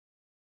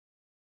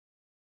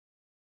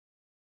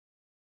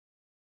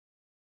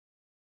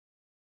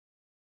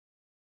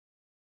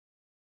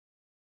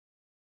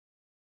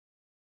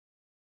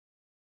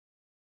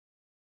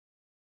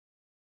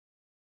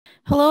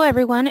Hello,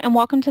 everyone, and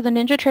welcome to the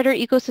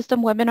NinjaTrader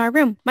Ecosystem webinar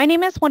room. My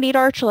name is Juanita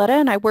Archuleta,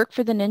 and I work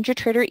for the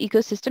NinjaTrader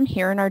ecosystem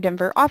here in our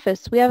Denver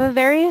office. We have a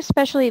very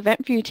special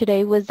event for you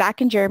today with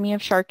Zac and Jeremy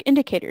of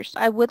SharkIndicators.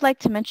 I would like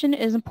to mention it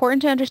is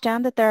important to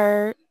understand that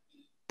there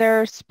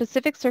are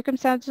specific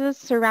circumstances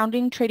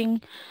surrounding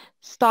trading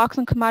stocks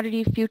and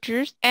commodity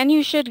futures, and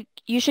you should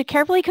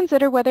carefully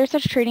consider whether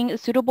such trading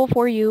is suitable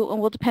for you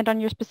and will depend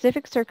on your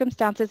specific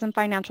circumstances and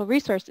financial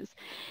resources.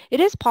 It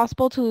is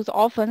possible to lose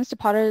all funds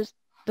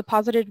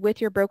deposited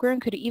with your broker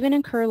and could even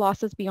incur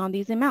losses beyond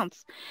these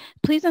amounts.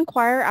 Please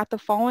inquire at the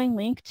following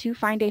link to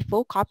find a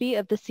full copy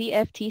of the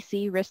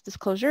CFTC risk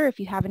disclosure if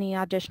you have any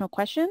additional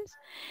questions.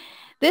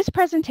 This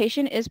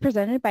presentation is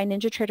presented by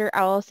NinjaTrader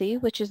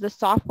LLC, which is the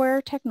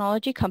software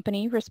technology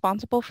company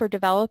responsible for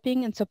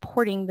developing and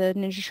supporting the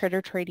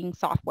NinjaTrader trading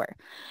software.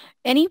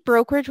 Any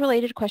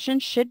brokerage-related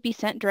questions should be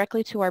sent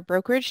directly to our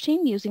brokerage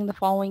team using the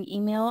following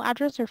email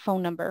address or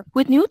phone number.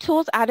 With new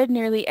tools added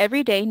nearly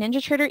every day,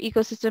 NinjaTrader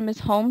ecosystem is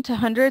home to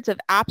hundreds of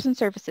apps and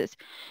services.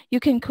 You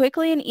can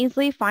quickly and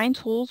easily find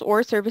tools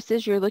or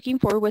services you're looking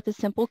for with a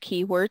simple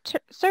keyword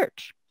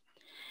search.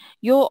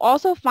 You'll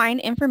also find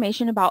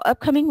information about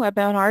upcoming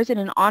webinars in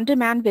an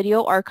on-demand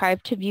video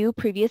archive to view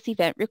previous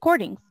event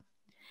recordings.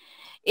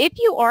 If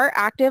you are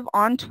active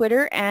on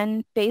Twitter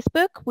and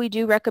Facebook, we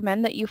do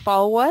recommend that you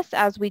follow us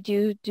as we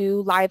do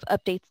live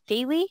updates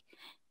daily.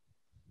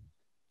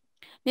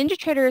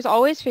 NinjaTrader is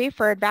always free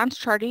for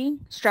advanced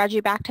charting,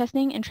 strategy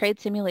backtesting, and trade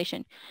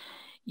simulation.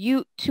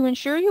 To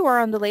ensure you are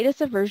on the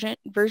latest version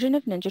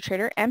of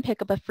NinjaTrader and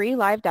pick up a free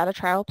live data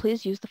trial,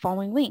 please use the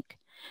following link.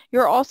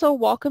 You're also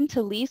welcome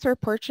to lease or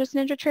purchase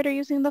NinjaTrader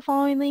using the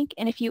following link.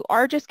 And if you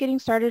are just getting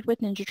started with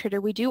NinjaTrader,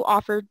 we do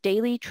offer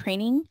daily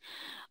training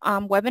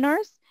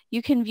webinars.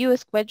 You can view a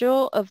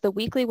schedule of the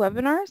weekly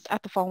webinars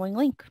at the following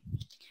link.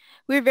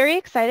 We're very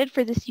excited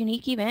for this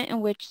unique event in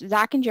which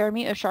Zac and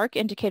Jeremy of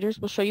SharkIndicators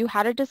will show you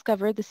how to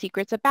discover the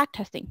secrets of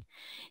backtesting.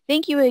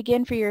 Thank you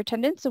again for your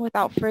attendance, and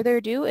without further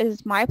ado, it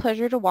is my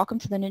pleasure to welcome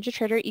to the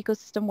NinjaTrader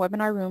Ecosystem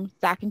webinar room,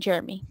 Zac and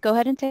Jeremy. Go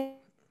ahead and say.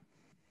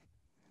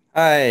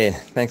 Hi,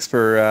 thanks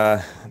for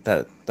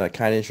that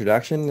kind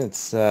introduction.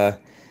 It's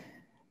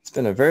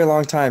been a very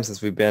long time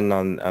since we've been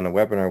on a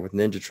webinar with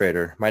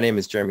NinjaTrader. My name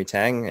is Jeremy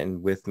Tang,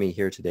 and with me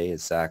here today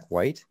is Zac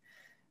White.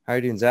 How are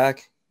you doing,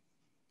 Zac?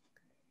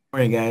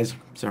 Morning, guys.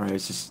 Sorry, I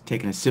was just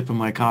taking a sip of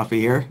my coffee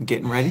here,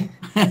 getting ready.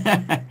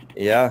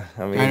 Yeah,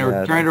 I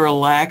mean, trying to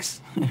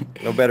relax.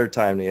 No better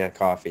time to get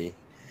coffee.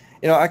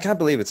 You know, I can't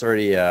believe it's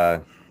already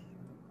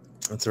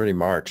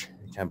March.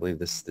 I can't believe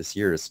this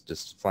year is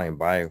just flying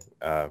by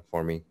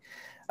for me.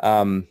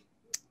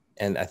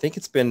 And I think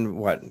it's been,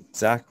 what,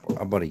 Zac,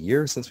 about a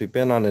year since we've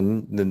been on the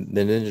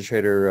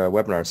NinjaTrader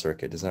webinar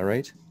circuit. Is that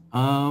right?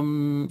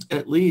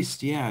 At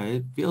least, yeah,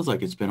 it feels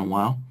like it's been a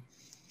while,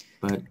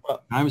 but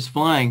time's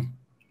flying.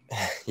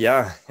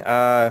 Yeah.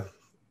 Well,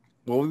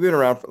 we've been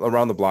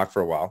around the block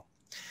for a while.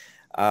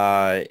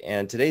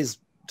 And today's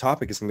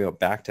topic is going to be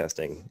about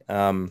backtesting.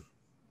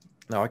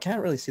 Now, I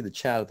can't really see the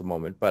chat at the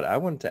moment, but I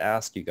wanted to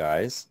ask you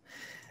guys,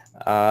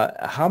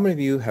 how many of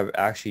you have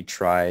actually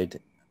tried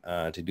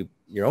to do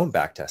your own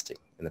backtesting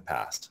in the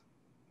past?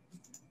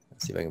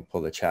 Let's see if I can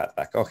pull the chat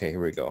back. Okay,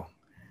 here we go.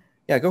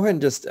 Yeah, go ahead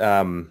and just,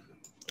 how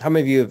many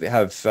of you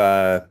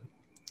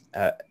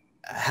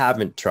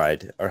haven't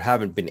tried or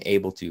haven't been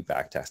able to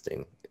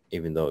backtesting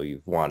even though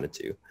you've wanted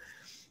to?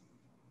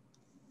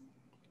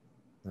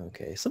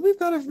 Okay, so we've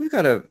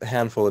got a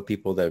handful of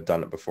people that have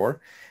done it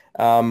before.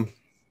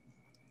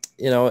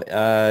 You know,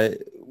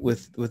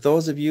 with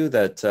those of you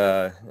that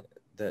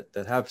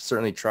have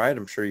certainly tried,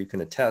 I'm sure you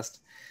can attest.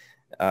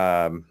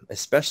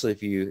 Especially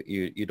if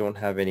you don't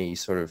have any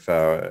sort of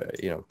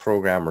you know,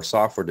 program or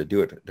software to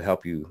do it, to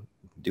help you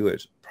do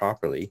it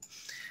properly.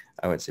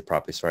 I wouldn't say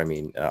properly, sorry, I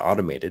mean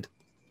automated.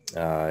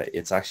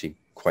 It's actually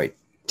quite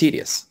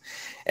tedious.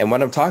 And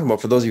what I'm talking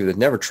about, for those of you that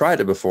never tried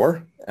it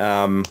before,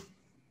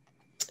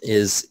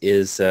 is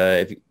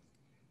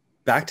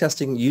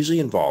backtesting usually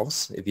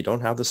involves, if you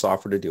don't have the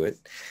software to do it,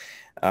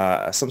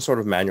 some sort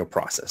of manual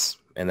process.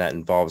 And that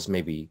involves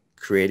maybe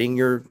creating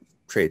your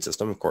trade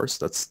system. Of course,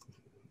 that's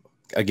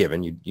a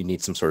given. You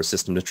need some sort of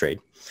system to trade.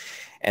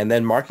 And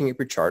then marking up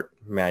your chart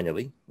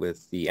manually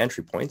with the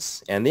entry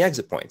points and the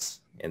exit points,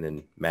 and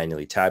then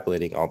manually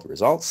tabulating all the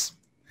results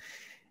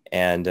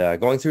and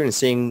going through and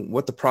seeing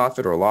what the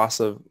profit or loss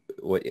of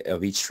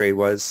each trade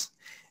was.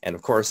 And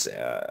of course,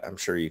 I'm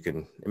sure you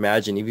can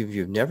imagine, even if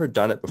you've never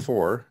done it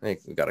before, I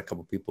think we've got a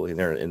couple people in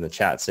there in the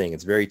chat saying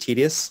it's very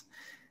tedious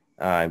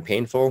and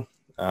painful.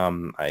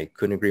 I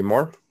couldn't agree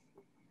more.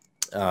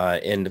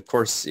 And of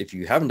course, if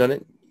you haven't done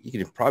it, you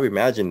can probably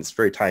imagine it's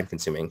very time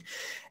consuming.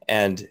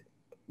 And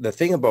the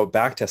thing about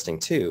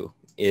backtesting too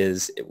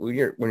is when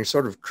you're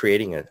sort of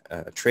creating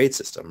a trade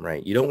system,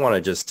 right? You don't want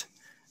to just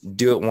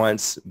do it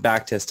once,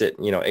 backtest it,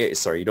 you know,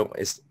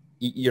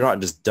 you're not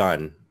just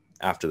done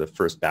after the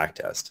first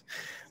backtest.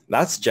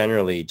 That's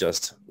generally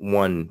just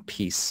one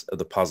piece of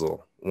the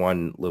puzzle,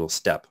 one little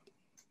step.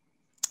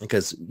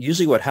 Because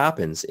usually what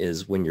happens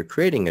is when you're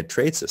creating a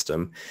trade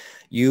system,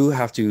 you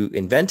have to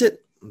invent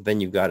it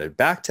then you've got to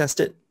back test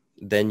it.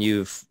 Then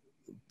you've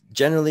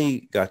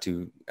generally got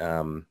to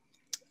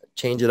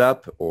change it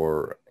up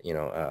or,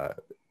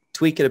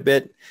 tweak it a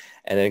bit,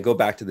 and then go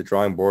back to the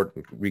drawing board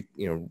and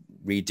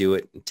redo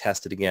it and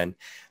test it again.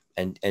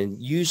 And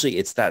usually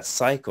it's that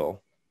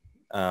cycle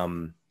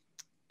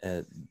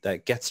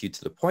that gets you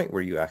to the point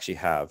where you actually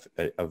have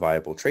a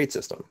viable trade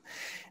system.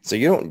 So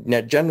you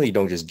generally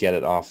don't just get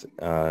it off,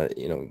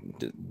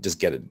 just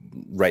get it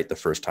right the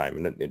first time.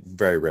 And it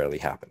very rarely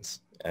happens,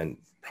 and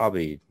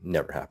probably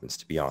never happens,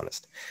 to be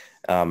honest.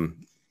 And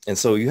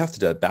so you have to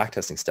do a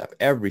backtesting step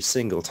every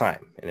single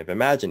time. And if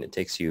imagine it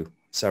takes you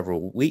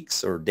several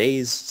weeks or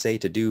days, say,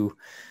 to do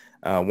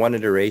one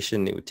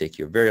iteration, it would take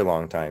you a very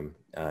long time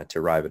to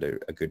arrive at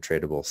a good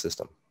tradable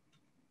system.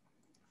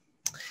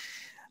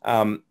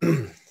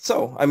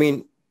 So, I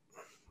mean,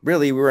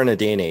 really, we're in a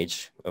day and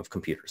age of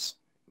computers.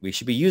 We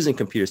should be using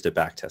computers to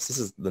backtest. This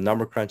is the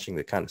number crunching,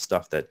 the kind of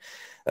stuff that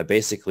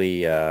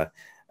basically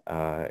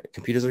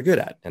computers are good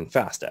at and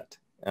fast at.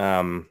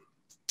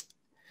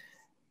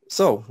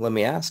 So let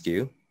me ask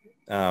you,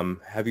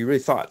 have you really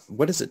thought,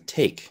 what does it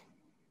take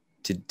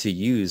to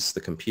use the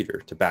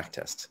computer to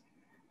backtest?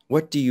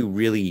 What do you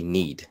really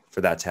need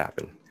for that to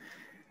happen?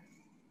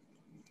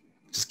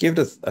 Just give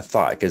it a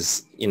thought,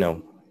 because,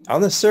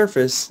 on the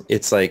surface,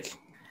 it's like,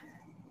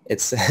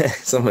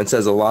 someone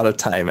says a lot of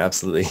time,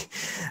 absolutely.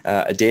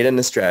 A data and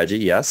a strategy,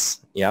 yes.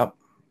 Yep.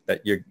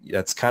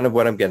 That's kind of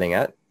what I'm getting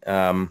at.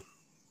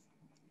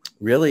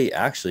 Really,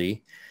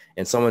 actually,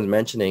 and someone's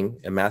mentioning,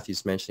 and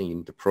Matthew's mentioning, you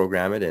need to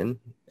program it in.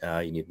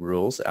 You need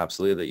rules.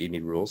 Absolutely, that you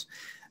need rules.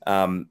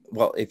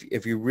 Well,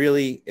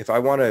 if I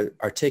want to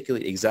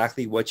articulate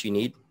exactly what you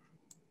need,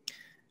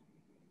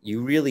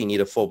 you really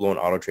need a full-blown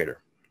auto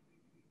trader,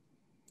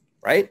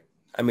 right?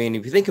 I mean,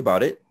 if you think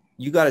about it,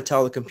 you got to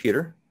tell the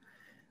computer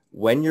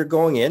when you're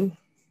going in,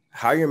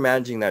 how you're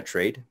managing that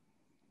trade,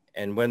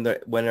 and when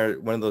one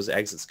of those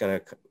exits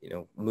going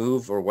to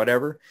move or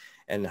whatever,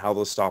 and how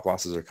those stop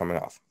losses are coming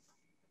off.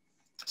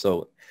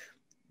 So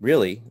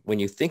really, when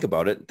you think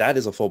about it, that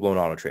is a full-blown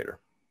auto trader.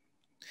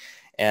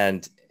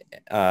 And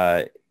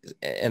I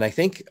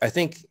think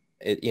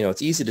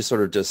it's easy to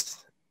sort of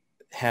just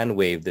hand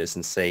wave this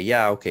and say,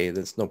 yeah, okay,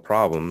 that's no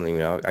problem.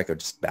 I could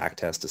just back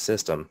test a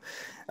system.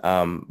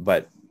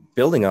 But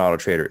building an auto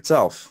trader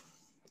itself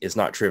is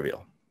not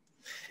trivial.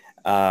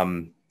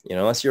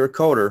 Unless you're a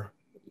coder,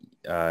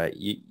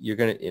 you're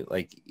going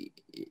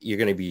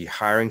to be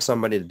hiring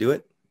somebody to do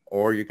it,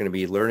 or you're going to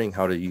be learning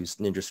how to use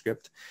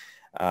NinjaScript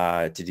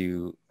to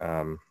do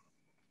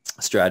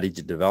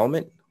strategy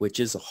development, which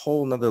is a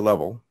whole nother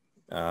level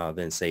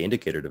than, say,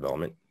 indicator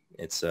development.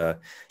 It's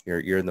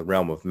you're in the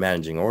realm of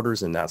managing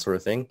orders and that sort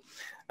of thing,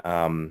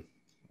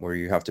 where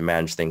you have to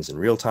manage things in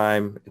real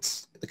time.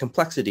 The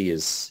complexity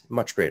is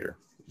much greater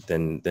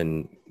than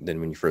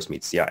when you first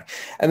meet CI.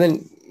 And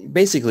then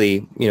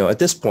basically, at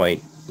this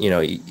point,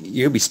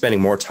 you'll be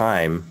spending more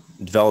time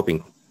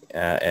developing,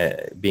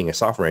 being a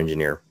software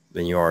engineer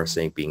than you are,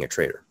 saying, being a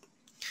trader.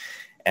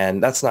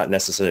 And that's not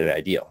necessarily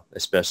ideal,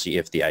 especially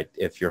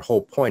if your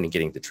whole point in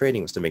getting into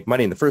trading was to make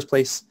money in the first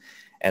place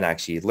and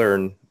actually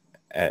learn,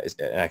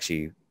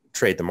 actually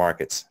trade the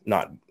markets,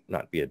 not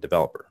be a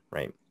developer,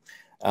 right?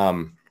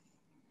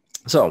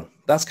 So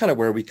that's kind of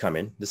where we come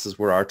in. This is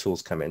where our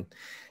tools come in.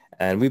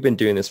 And we've been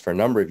doing this for a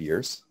number of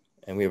years.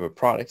 And we have a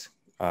product.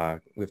 We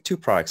have two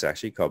products,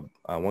 actually,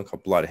 one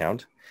called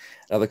Bloodhound,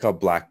 another called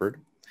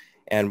Blackbird.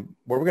 And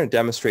what we're going to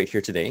demonstrate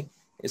here today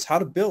is how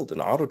to build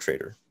an auto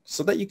trader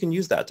so that you can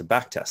use that to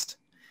backtest.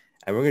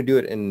 And we're going to do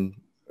it in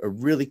a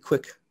really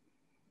quick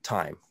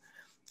time.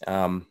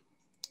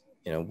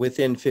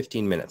 Within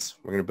 15 minutes,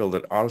 we're going to build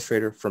an auto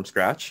trader from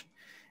scratch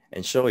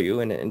and show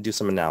you and do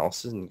some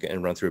analysis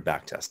and run through a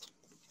backtest.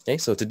 Okay,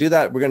 so to do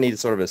that, we're going to need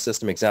sort of a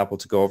system example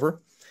to go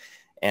over.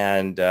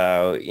 And,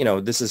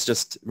 this is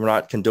just, we're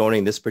not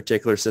condoning this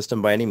particular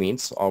system by any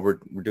means. All we're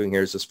doing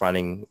here is just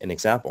finding an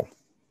example,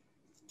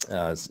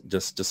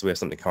 just so we have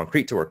something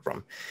concrete to work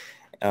from.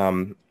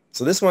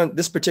 So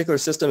this particular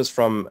system is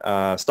from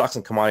Stocks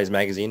and Commodities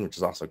magazine, which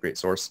is also a great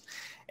source.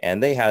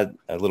 And they had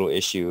a little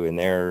issue in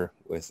there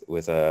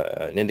with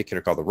an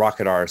indicator called the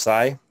Rocket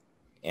RSI,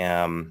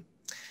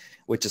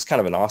 which is kind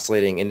of an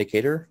oscillating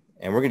indicator.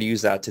 And we're going to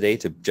use that today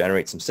to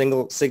generate some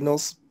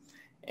signals.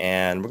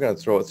 And we're going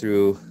to throw it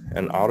through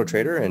an auto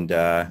trader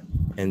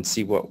and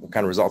see what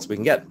kind of results we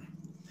can get.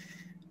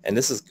 And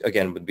this is,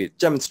 again, would be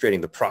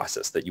demonstrating the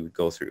process that you would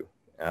go through.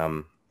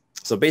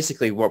 So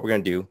basically what we're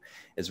going to do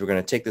is we're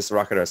going to take this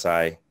Rocket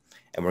RSI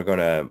and we're going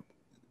to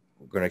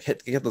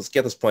get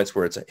those points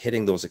where it's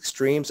hitting those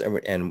extremes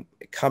and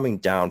coming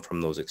down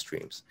from those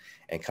extremes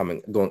and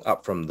going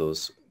up from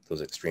those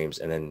extremes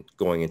and then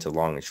going into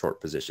long and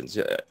short positions.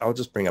 I'll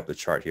just bring up the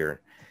chart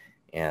here,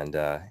 and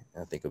I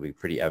think it'll be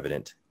pretty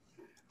evident.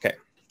 Okay.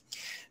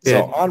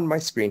 So on my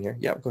screen here,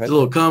 yeah, go ahead. A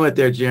little comment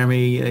there,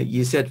 Jeremy.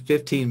 You said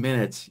 15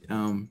 minutes.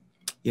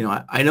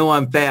 I know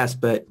I'm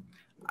fast, but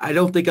I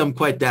don't think I'm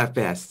quite that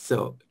fast.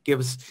 So give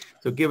us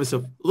a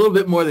little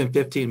bit more than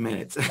 15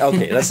 minutes.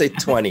 Okay, let's say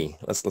 20.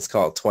 Let's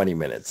call it 20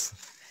 minutes.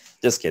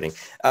 Just kidding.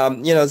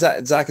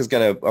 Zach is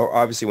going to,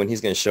 obviously when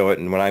he's going to show it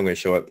and when I'm going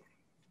to show it,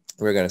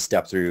 we're going to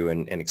step through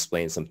and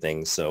explain some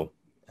things. So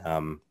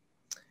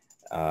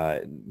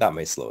that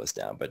may slow us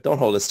down, but don't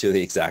hold us to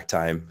the exact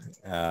time.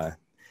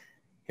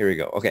 Here we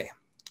go. Okay.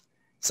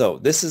 So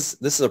this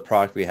is a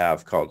product we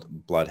have called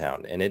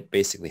Bloodhound, and it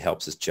basically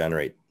helps us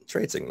generate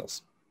trade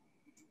signals.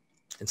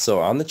 And so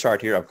on the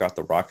chart here, I've got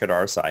the Rocket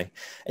RSI,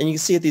 and you can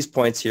see at these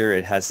points here,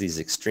 it has these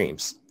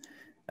extremes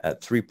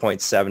at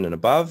 3.7 and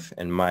above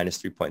and minus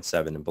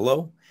 3.7 and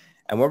below.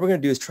 And what we're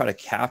going to do is try to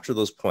capture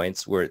those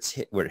points where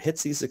it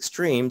hits these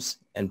extremes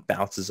and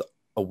bounces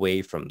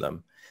away from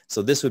them.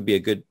 So this would be a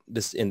good,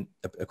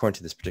 according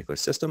to this particular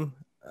system,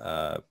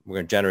 we're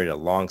going to generate a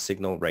long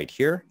signal right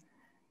here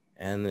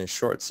and then a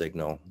short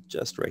signal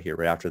just right here,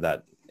 right after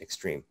that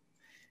extreme.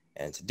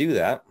 And to do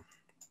that,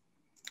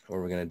 what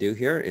we're going to do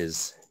here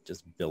is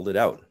just build it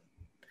out.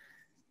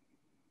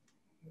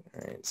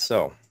 All right,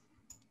 so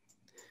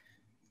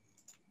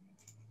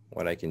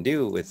what I can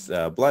do with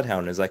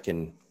Bloodhound is I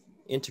can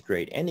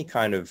integrate any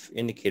kind of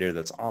indicator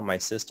that's on my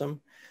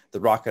system. The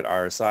Rocket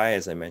RSI,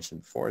 as I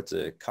mentioned before, it's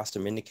a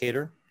custom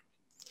indicator.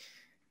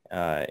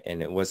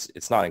 And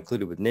it's not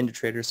included with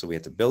NinjaTrader, so we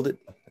have to build it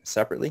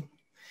separately.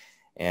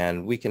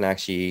 And we can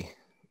actually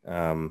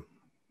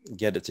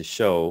get it to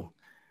show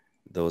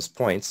those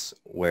points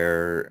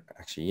where,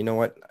 actually, you know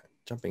what,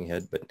 jumping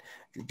ahead, but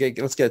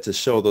let's get it to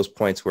show those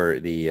points where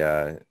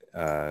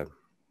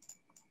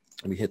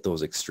we hit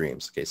those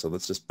extremes. Okay, so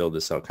let's just build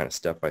this out kind of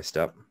step by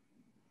step.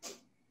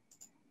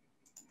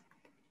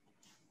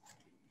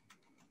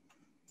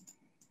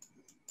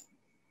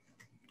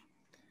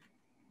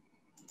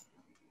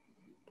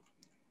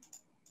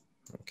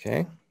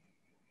 Okay.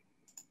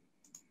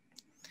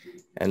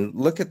 And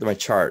look at my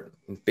chart.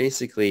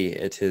 Basically,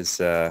 it is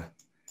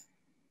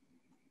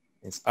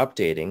it's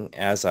updating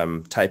as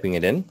I'm typing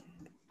it in.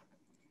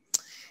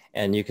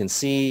 And you can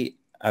see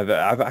I've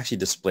actually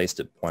displaced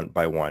it one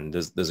by one.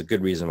 There's a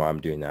good reason why I'm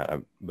doing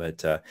that.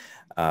 But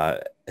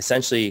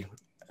essentially,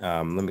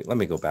 let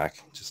me go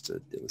back just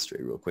to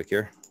illustrate real quick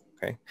here.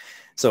 Okay.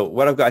 So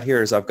what I've got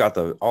here is I've got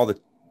all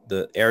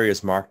the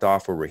areas marked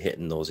off where we're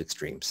hitting those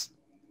extremes.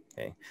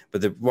 Okay.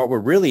 But what we're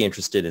really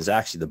interested in is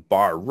actually the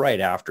bar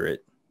right after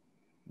it,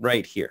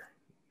 right here,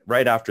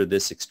 right after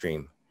this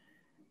extreme.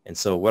 And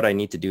so what I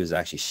need to do is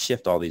actually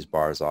shift all these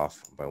bars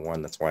off by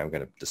one. That's why I'm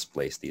going to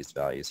displace these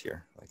values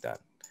here like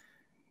that.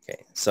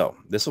 Okay, so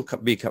this will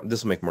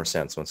make more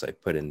sense once I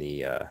put in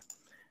the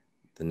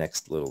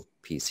next little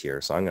piece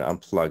here. So I'm going to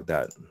unplug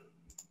that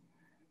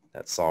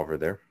solver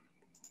there.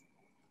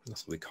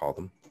 That's what we call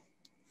them.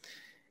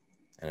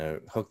 And I'll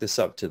hook this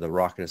up to the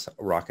Rocket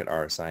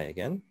RSI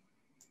again.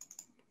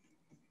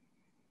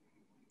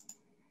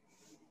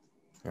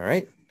 All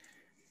right.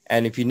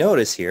 And if you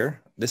notice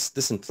here,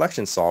 this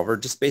inflection solver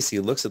just basically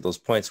looks at those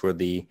points where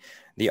the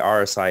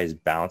RSI is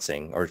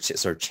bouncing or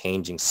sort of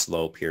changing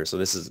slope here. So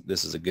this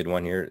is a good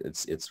one here.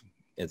 It's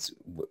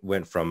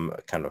went from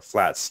kind of a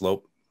flat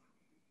slope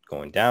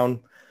going down.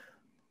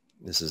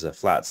 This is a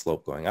flat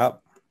slope going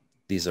up.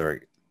 These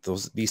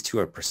two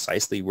are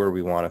precisely where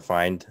we want to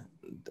find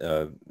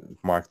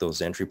mark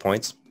those entry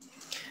points.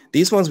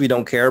 These ones we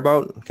don't care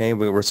about. Okay,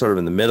 we're sort of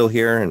in the middle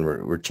here, and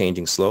we're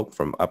changing slope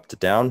from up to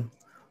down.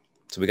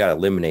 So we got to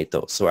eliminate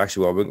those. So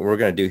actually what we're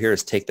going to do here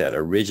is take that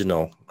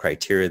original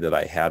criteria that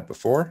I had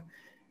before,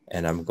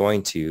 and I'm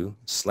going to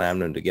slam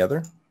them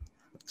together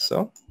like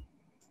so.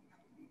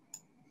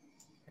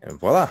 And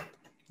voila.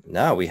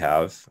 Now we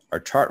have our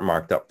chart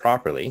marked up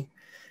properly.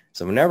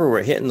 So whenever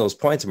we're hitting those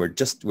points and we're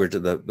to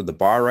the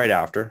bar right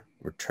after,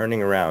 we're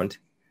turning around,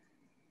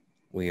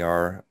 we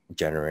are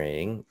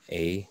generating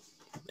an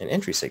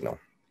entry signal.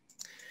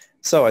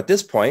 So at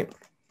this point,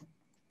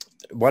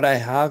 what I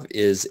have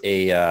is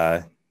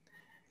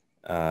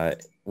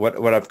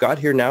what I've got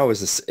here now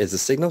is the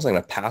signals. I'm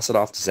going to pass it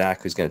off to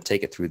Zach, who's going to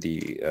take it through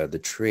the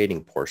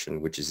trading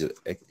portion, which is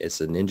it's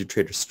a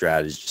NinjaTrader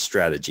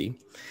strategy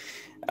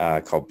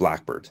called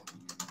Blackbird.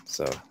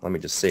 So let me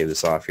just save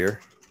this off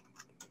here.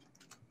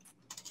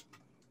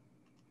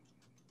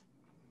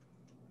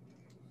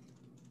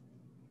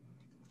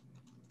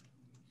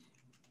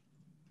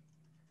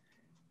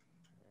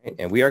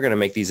 And we are going to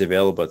make these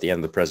available at the end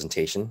of the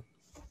presentation.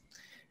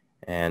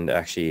 And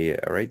actually,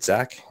 all right,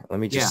 Zach, let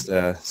me just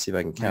see if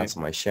I can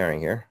cancel my sharing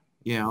here.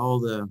 Yeah, all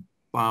the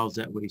files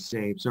that we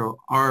save. So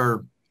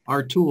our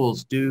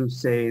tools do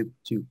save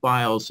to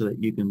files so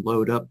that you can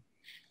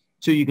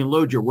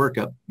load your work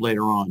up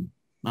later on.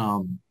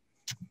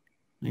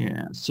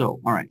 Yeah, so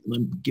all right,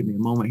 give me a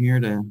moment here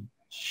to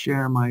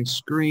share my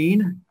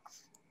screen.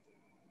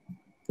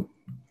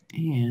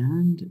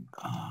 And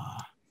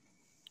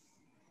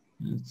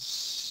let's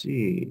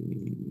see,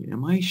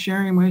 am I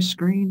sharing my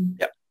screen?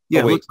 Yep.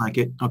 Yeah, it looks like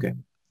it. Okay.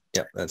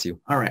 Yep, that's you.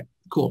 All right,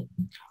 cool.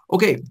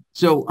 Okay,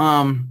 so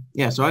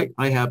yeah, so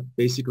I have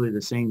basically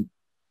the same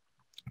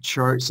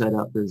chart set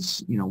up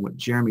as what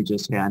Jeremy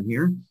just had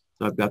here.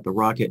 So I've got the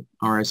Rocket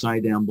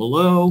RSI down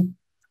below.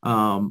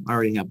 I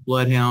already have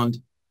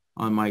Bloodhound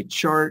on my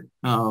chart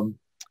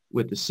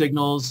with the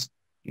signals.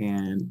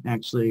 And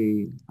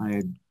actually, I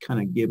had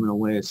kind of given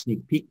away a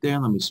sneak peek there.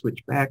 Let me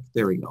switch back.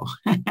 There we go.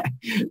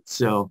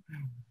 So,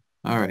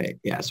 all right.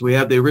 Yeah. So we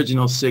have the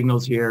original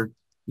signals here.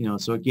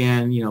 So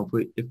again,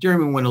 if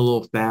Jeremy went a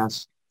little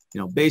fast,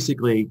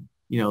 basically,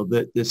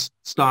 this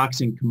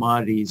stocks and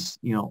commodities,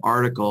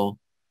 article,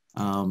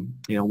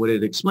 what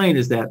it explained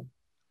is that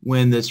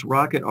when this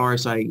rocket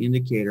RSI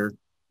indicator,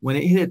 when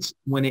it hits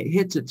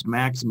its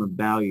maximum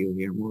value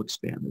here, we'll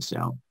expand this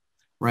out,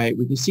 right?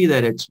 We can see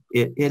that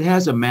it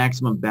has a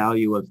maximum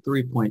value of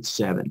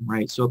 3.7,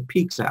 right? So it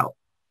peaks out.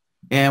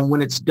 And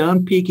when it's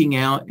done peaking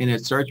out and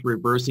it starts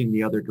reversing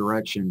the other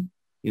direction,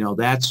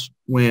 that's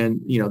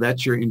when,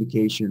 that's your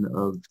indication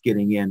of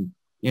getting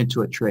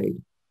into a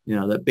trade.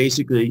 That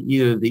basically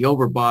either the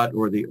overbought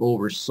or the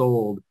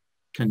oversold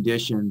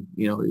condition,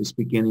 is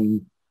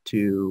beginning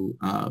to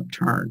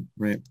turn,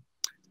 right?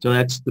 So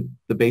that's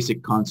the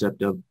basic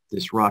concept of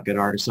this rocket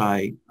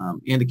RSI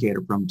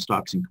indicator from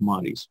stocks and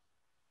commodities.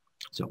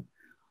 So,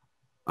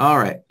 all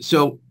right.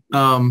 So,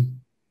 so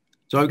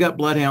I've got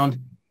Bloodhound,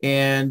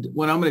 and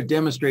what I'm going to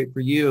demonstrate for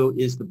you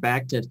is the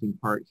backtesting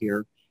part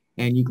here.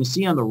 And you can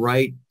see on the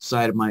right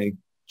side of my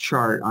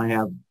chart, I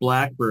have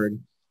Blackbird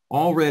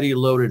already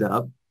loaded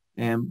up,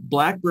 and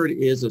Blackbird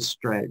is a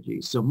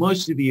strategy. So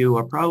most of you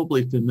are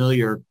probably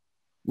familiar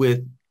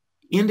with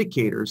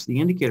indicators, the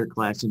indicator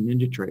class in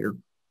NinjaTrader.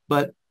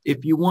 But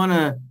if you want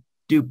to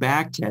do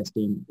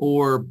backtesting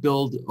or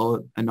build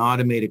an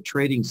automated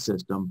trading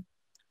system,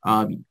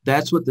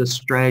 that's what the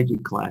strategy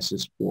class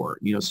is for.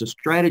 So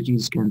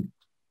strategies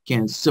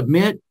can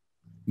submit,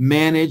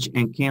 manage,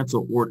 and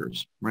cancel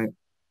orders, right?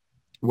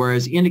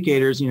 Whereas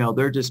indicators,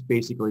 they're just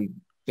basically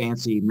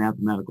fancy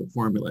mathematical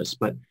formulas.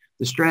 But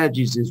the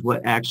strategies is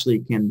what actually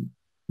can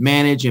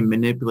manage and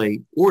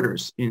manipulate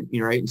orders,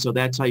 right? And so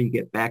that's how you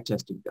get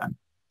backtesting done.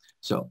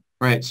 So,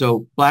 right.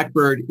 So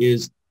Blackbird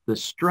is the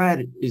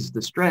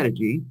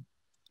strategy,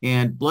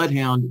 and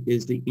Bloodhound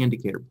is the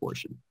indicator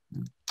portion.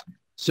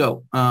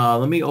 So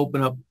let me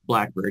open up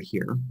Blackbird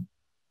here,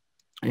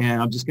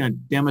 and I'm just going to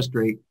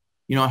demonstrate,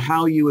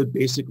 how you would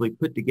basically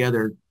put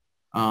together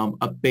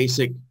a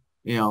basic,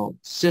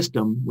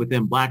 system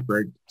within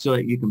Blackbird so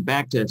that you can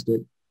backtest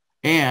it.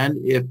 And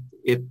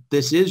if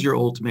this is your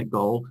ultimate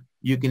goal,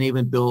 you can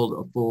even build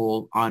a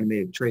full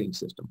automated trading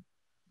system,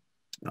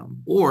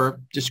 or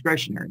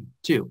discretionary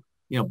too.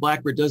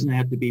 Blackbird doesn't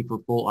have to be for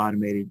full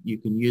automated. You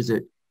can use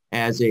it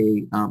as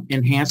a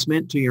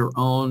enhancement to your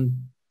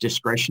own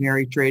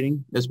discretionary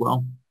trading as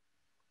well.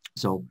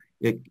 So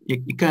it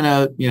kind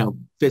of,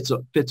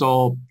 fits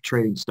all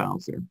trading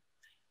styles there.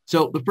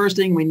 So the first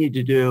thing we need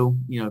to do,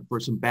 for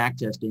some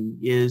backtesting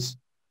is,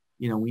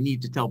 we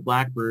need to tell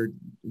Blackbird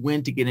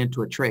when to get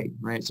into a trade,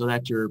 right? So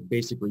that's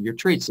basically your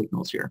trade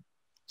signals here.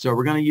 So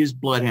we're going to use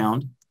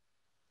Bloodhound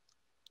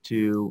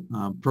to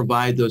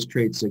provide those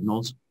trade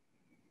signals.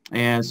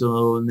 And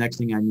so the next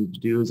thing I need to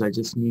do is I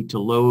just need to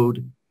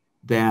load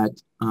that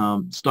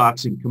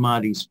stocks and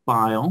commodities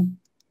file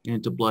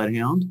into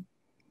Bloodhound.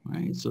 All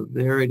right, so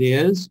there it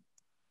is.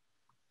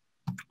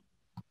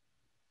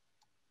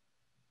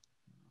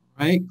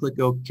 All right, click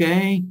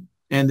OK.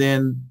 And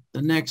then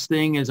the next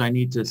thing is I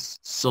need to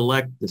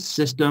select the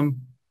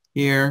system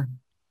here.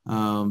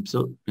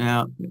 So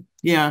now,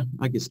 yeah,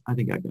 I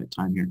think I got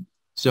time here.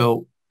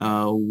 So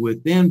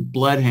within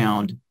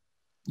Bloodhound,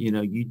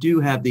 you do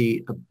have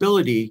the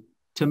ability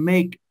to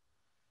make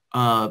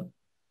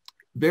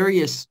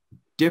various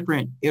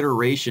different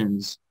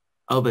iterations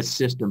of a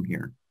system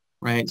here,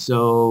 right?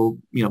 So,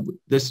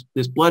 this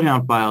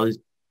Bloodhound file is,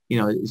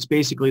 it's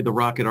basically the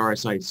Rocket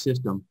RSI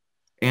system,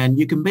 and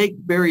you can make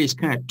various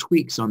kind of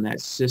tweaks on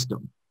that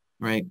system,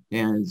 right?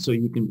 And so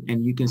you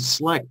can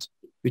select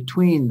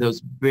between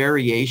those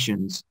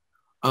variations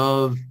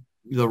of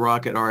the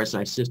Rocket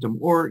RSI system,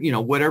 or,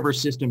 whatever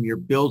system you're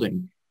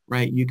building,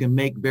 right? You can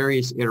make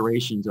various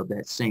iterations of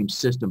that same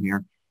system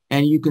here,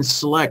 and you can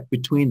select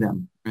between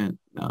them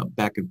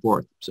back and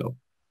forth. So,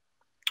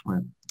 all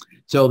right.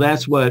 So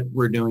that's what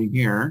we're doing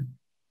here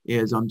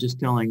is I'm just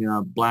telling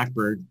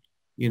Blackbird,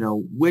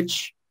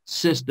 which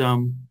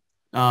system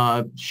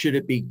should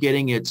it be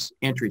getting its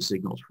entry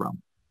signals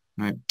from,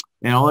 right?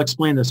 And I'll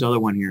explain this other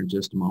one here in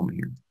just a moment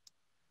here.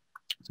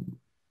 So,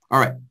 all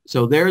right,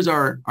 so there's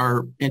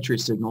our entry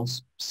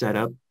signals set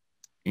up.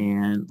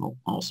 And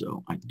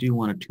also, I do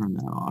want to turn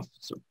that off.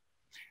 So,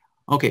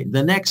 okay,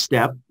 the next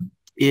step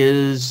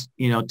is,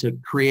 to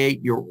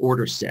create your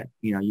order set.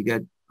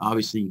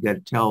 Obviously you got to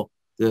tell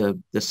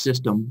the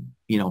system,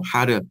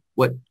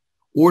 what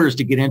orders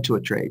to get into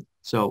a trade.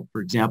 So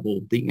for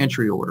example, the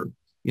entry order,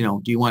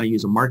 do you want to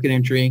use a market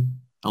entry,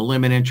 a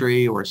limit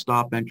entry, or a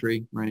stop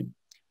entry, right?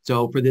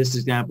 So for this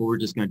example, we're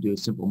just going to do a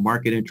simple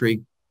market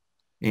entry.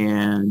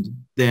 And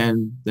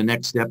then the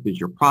next step is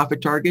your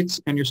profit targets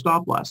and your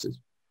stop losses.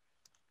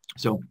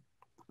 So,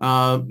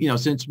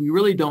 since we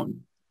really don't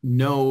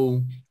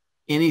know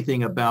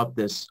anything about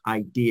this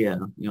idea,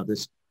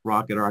 this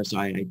Rocket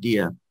RSI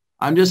idea,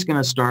 I'm just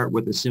going to start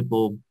with a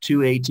simple 2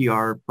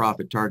 ATR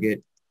profit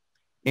target.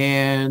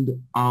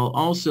 And I'll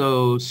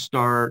also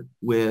start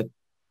with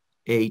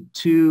a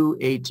 2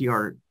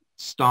 ATR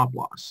stop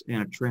loss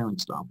and a trailing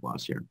stop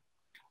loss here.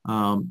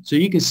 So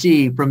you can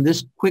see from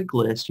this quick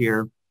list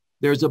here,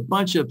 there's a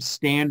bunch of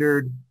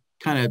standard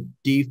kind of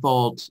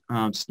default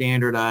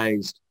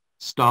standardized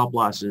stop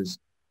losses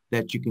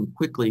that you can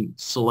quickly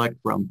select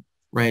from,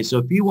 right? So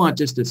if you want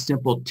just a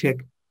simple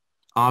tick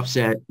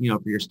offset,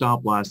 for your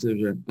stop loss,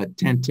 there's a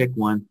 10 tick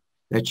one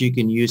that you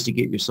can use to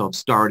get yourself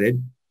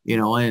started,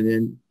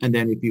 and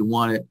then if you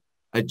want to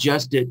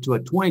adjust it to a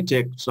 20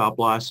 tick stop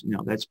loss,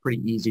 that's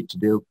pretty easy to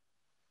do,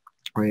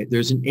 right?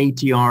 There's an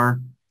ATR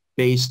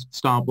based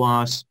stop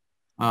loss.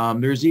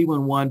 There's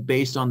even one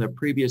based on the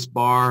previous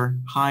bar,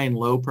 high and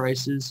low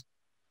prices,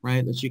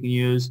 right, that you can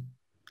use.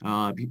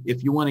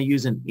 If you want to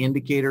use an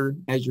indicator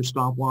as your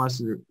stop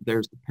loss,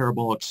 there's the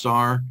parabolic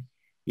SAR,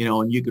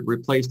 and you could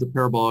replace the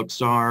parabolic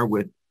SAR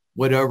with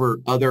whatever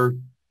other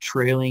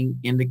trailing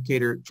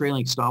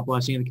stop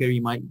loss indicator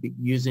you might be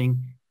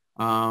using,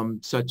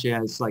 such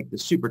as like the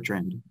super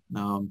trend.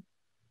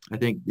 I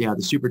think, the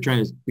super trend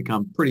has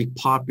become pretty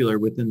popular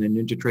within the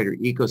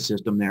NinjaTrader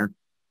ecosystem there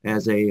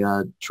as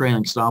a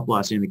trailing stop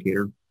loss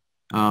indicator.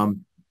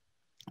 And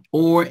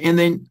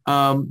then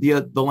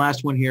the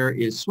last one here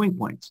is swing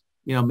points.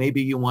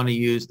 Maybe you want to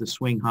use the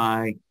swing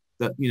high,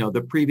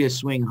 the previous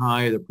swing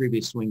high or the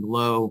previous swing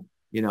low,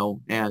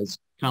 as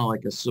kind of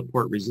like a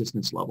support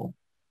resistance level,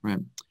 right?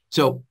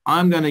 So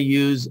I'm going to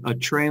use a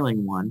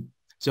trailing one.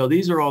 So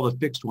these are all the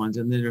fixed ones,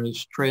 and then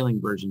there's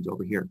trailing versions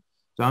over here.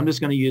 So I'm just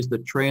going to use the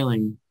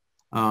trailing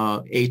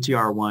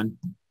ATR one,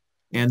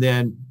 and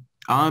then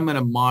I'm going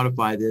to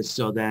modify this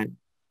so that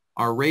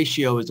our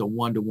ratio is a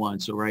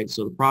 1-to-1. So, right,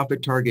 so the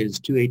profit target is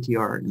 2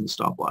 ATR and the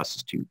stop loss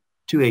is 2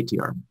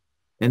 ATR.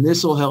 And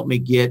this will help me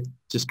get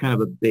just kind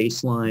of a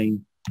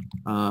baseline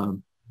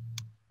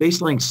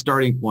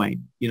starting point,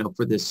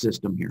 for this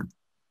system here.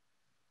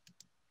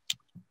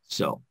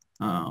 So,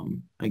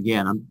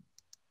 again, I'm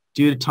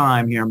due to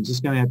time here. I'm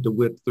just going to have to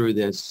whip through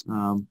this.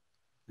 And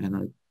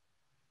I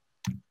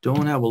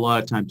don't have a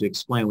lot of time to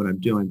explain what I'm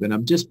doing, but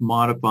I'm just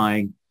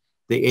modifying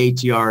the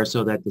ATR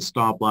so that the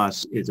stop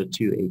loss is a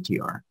 2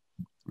 ATR.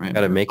 Right?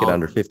 Got to make it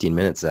under 15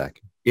 minutes, Zach.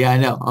 Yeah, I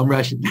know. I'm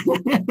rushing.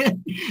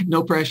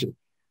 No pressure.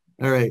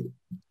 All right.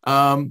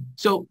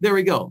 So there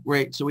we go.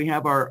 Right. So we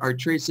have our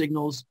trade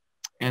signals,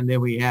 and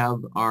then we have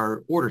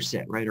our order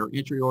set, right? Our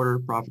entry order,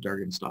 profit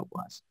target, and stop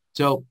loss.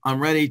 So I'm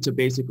ready to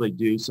basically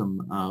do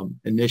some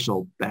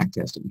initial back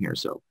testing here.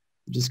 So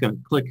I'm just going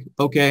to click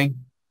OK.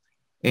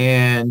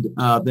 And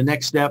the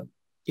next step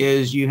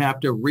is you have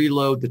to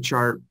reload the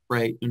chart,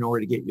 right, in order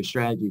to get your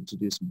strategy to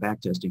do some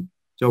back testing.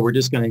 So we're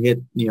just going to hit,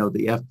 the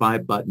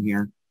F5 button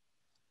here,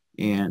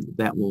 and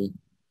that will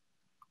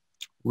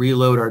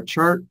reload our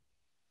chart.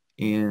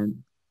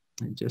 And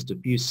in just a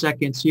few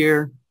seconds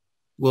here,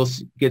 we'll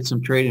get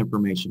some trade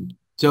information.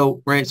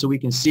 So, right, so we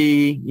can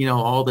see,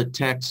 all the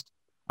text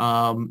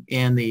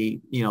and the,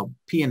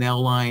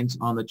 P&L lines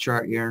on the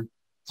chart here.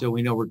 So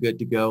we know we're good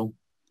to go.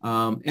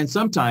 And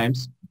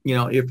sometimes,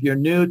 if you're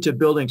new to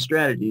building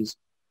strategies,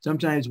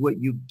 sometimes what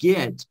you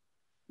get,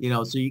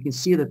 so you can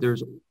see that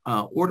there's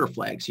order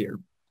flags here.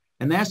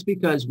 And that's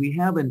because we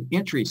have an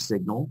entry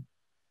signal.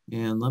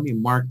 And let me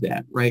mark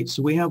that, right?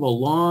 So we have a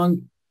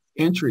long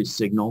entry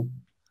signal,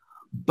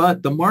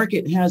 but the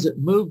market hasn't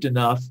moved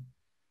enough.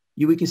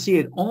 We can see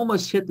it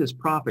almost hit this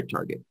profit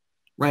target,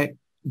 right?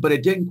 But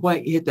it didn't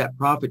quite hit that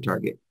profit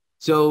target.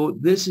 So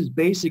this is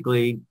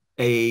basically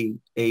a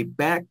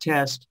back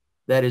test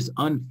that is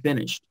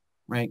unfinished,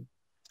 right?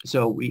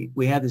 So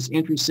we have this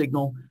entry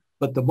signal,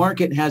 but the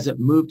market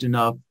hasn't moved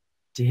enough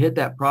to hit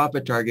that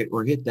profit target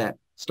or hit that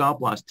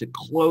stop loss to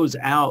close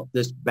out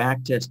this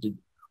back tested,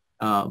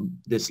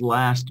 this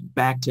last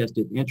back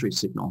tested entry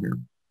signal here.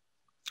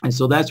 And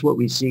so that's what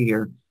we see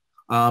here.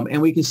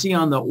 And we can see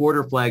on the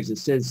order flags, it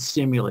says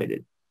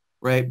simulated,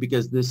 right?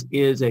 Because this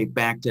is a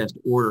back test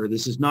order.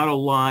 This is not a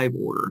live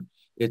order.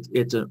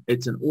 It's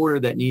an order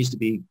that needs to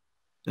be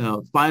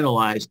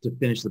finalized to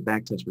finish the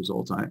back test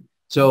results on it.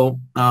 So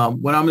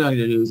what I'm going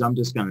to do is I'm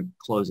just going to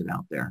close it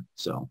out there.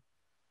 So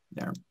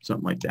there,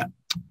 something like that.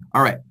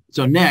 All right.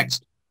 So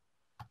next,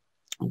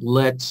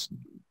 let's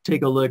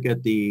take a look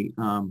at the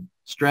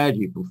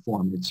strategy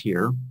performance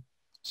here.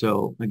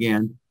 So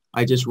again,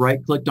 I just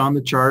right-clicked on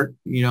the chart,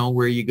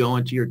 where you go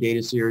into your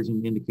data series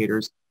and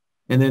indicators,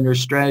 and then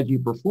there's strategy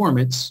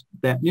performance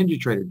that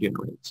NinjaTrader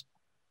generates.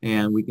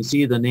 And we can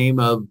see the name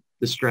of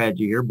the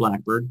strategy here,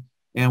 Blackbird,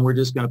 and we're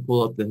just going to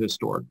pull up the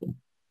historical.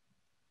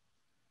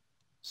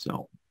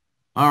 So,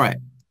 all right.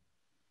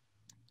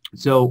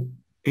 So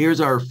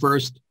here's our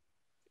first,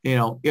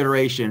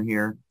 iteration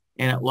here,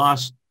 and it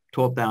lost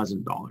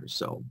 $12,000.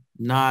 So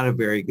not a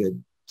very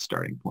good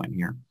starting point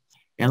here.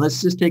 And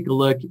let's just take a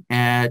look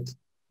at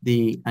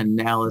the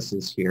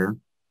analysis here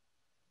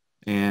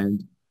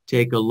and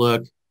take a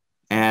look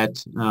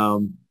at,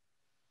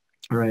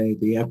 right,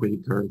 the equity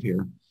curve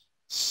here.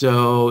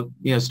 So,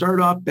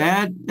 started off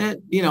bad.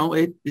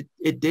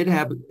 It did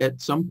have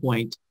at some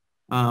point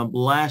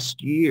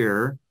last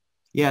year.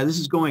 Yeah, this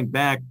is going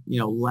back,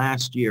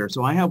 last year.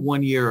 So I have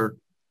 1 year,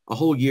 a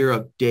whole year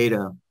of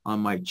data on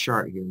my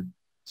chart here.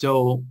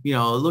 So, it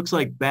looks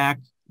like back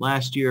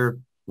last year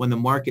when the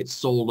market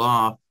sold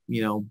off,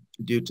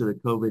 due to the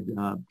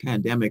COVID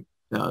pandemic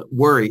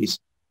worries,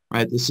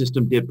 right? The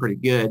system did pretty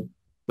good,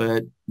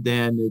 but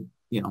then,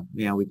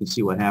 we can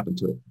see what happened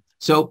to it.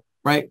 So,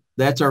 right,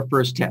 that's our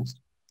first test.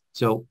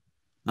 So,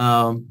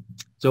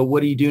 so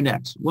what do you do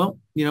next? Well,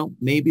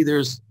 maybe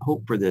there's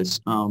hope for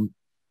this.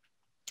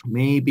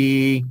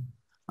 Maybe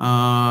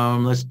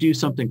let's do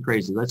something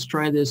crazy. Let's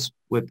try this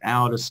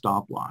without a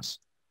stop loss.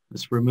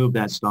 Let's remove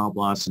that stop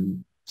loss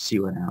and see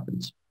what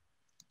happens.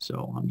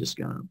 So I'm just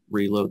going to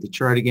reload the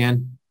chart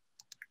again.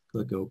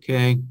 Click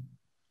OK.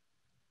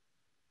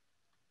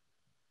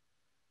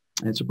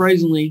 And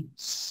surprisingly,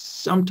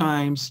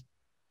 sometimes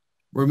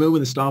removing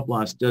the stop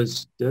loss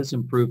does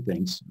improve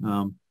things.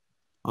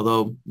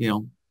 Although,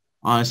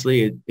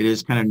 honestly, it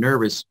is kind of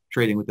nervous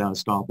trading without a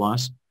stop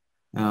loss.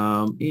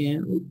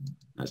 And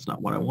that's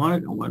not what I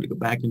wanted. I wanted to go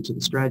back into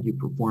the strategy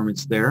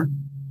performance there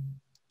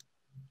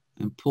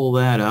and pull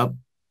that up.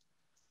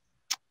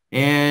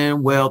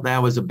 And well,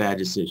 that was a bad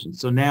decision.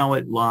 So now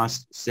it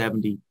lost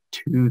 $72,000.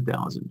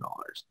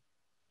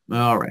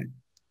 All right.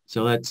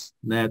 So let's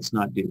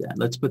not do that.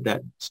 Let's put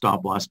that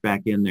stop loss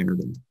back in there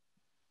then.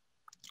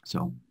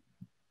 So,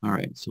 all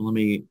right. So let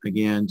me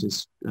again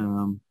just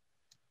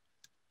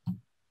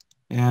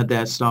add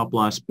that stop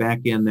loss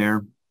back in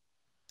there.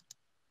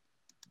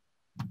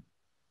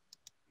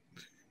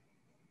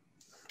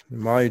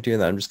 And while you're doing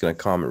that, I'm just going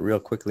to comment real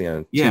quickly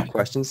on two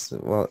questions.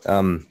 Well,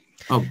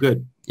 oh,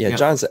 good. Yeah,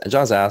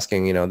 John's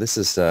asking, this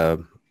is,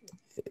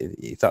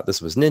 he thought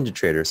this was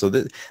NinjaTrader. So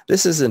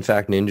this is in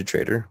fact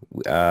NinjaTrader.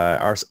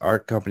 Our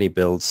company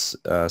builds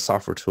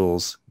software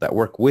tools that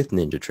work with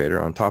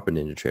NinjaTrader on top of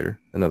NinjaTrader.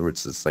 In other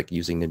words, it's like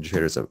using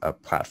NinjaTrader as a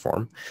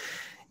platform.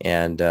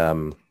 And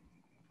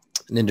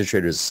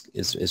NinjaTrader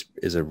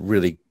is a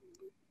really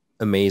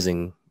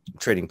amazing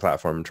trading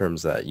platform in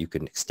terms that you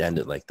can extend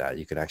it like that.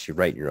 You can actually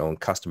write your own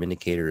custom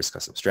indicators,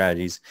 custom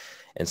strategies.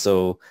 And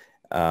so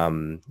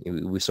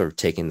we've sort of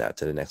taken that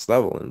to the next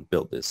level and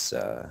built this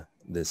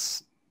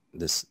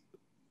this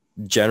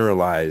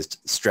generalized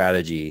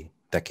strategy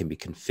that can be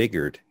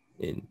configured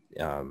in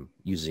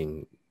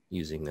using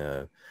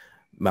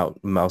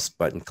mouse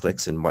button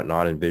clicks and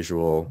whatnot and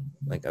visual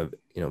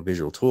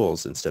visual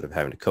tools instead of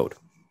having to code.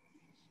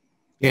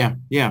 Yeah.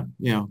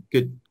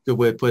 Good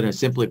way of putting it.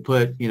 Simply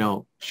put,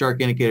 Shark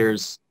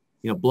Indicators,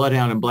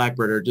 Bloodhound and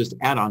Blackbird are just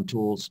add-on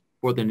tools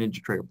for the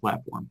NinjaTrader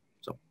platform.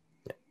 So,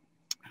 yeah.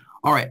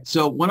 All right.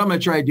 So what I'm going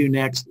to try to do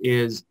next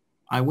is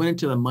I went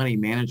into the money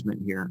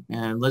management here,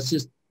 and let's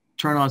just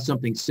turn on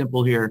something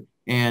simple here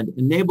and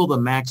enable the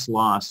max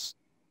loss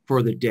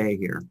for the day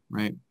here,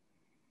 right?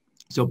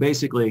 So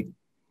basically,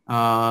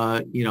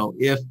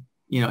 if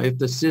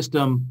the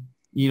system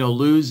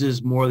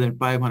loses more than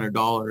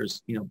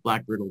 $500,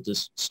 Blackbird will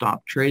just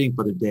stop trading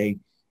for the day,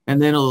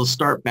 and then it'll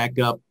start back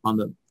up on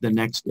the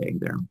next day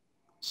there.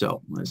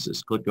 So let's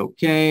just click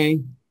OK,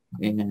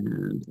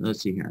 and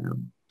let's see here.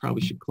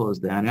 Probably should close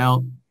that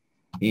out,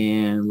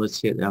 and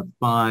let's hit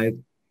F5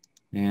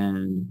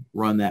 and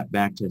run that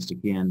back test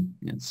again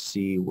and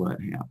see what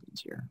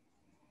happens here.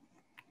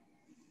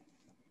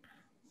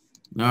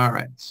 All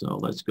right, so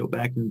let's go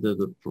back into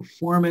the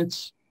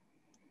performance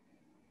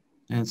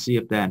and see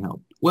if that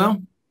helped.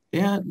 Well,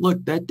 yeah,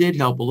 look, that did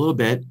help a little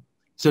bit.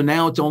 So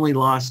now it's only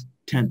lost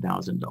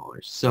 $10,000.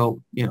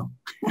 So,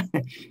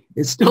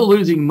 it's still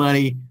losing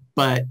money,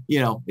 but,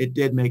 it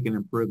did make an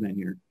improvement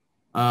here.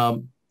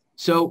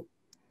 So,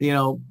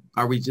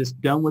 are we just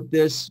done with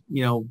this?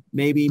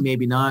 Maybe,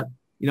 maybe not.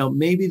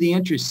 Maybe the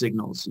entry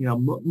signals,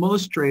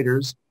 most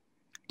traders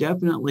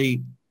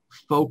definitely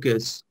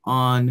focus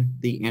on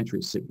the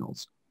entry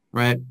signals,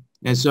 right?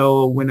 And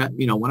so when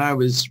I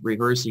was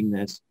rehearsing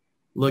this,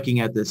 looking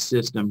at this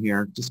system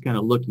here, just kind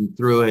of looking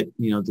through it,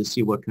 to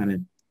see what kind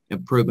of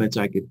improvements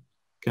I could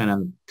kind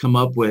of come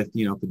up with,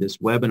 for this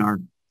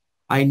webinar,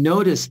 I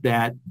noticed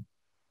that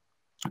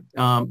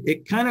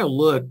it kind of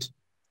looked,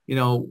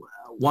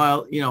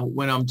 while,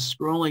 when I'm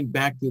scrolling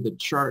back through the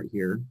chart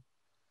here,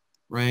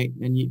 right?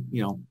 And,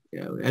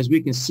 as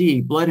we can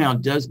see,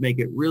 Bloodhound does make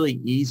it really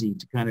easy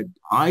to kind of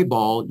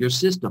eyeball your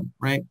system,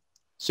 right?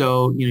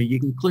 So, you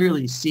can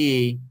clearly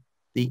see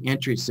the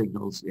entry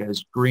signals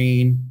as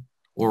green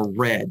or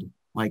red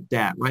like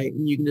that, right?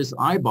 And you can just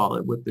eyeball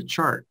it with the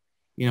chart.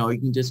 You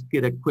can just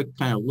get a quick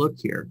kind of look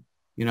here.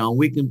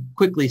 We can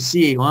quickly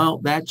see, well,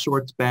 that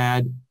short's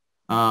bad.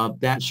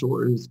 That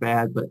short is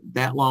bad, but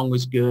that long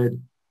was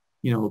good.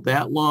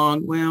 That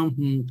long, well,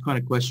 kind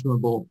of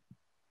questionable.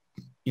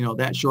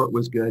 That short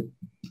was good.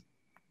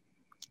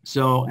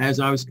 So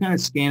as I was kind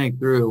of scanning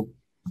through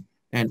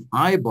and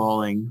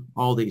eyeballing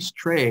all these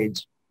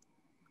trades,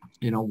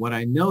 what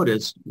I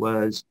noticed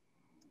was,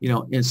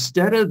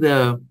 instead of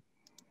the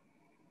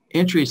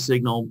entry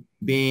signal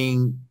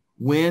being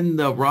when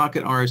the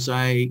rocket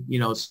RSI,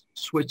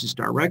 switches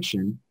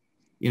direction,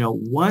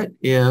 what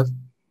if,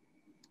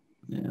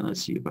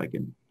 let's see if I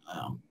can,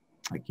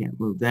 I can't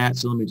move that.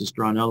 So let me just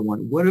draw another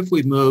one. What if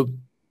we move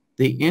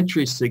the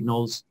entry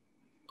signals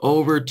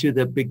over to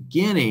the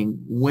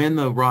beginning when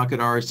the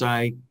rocket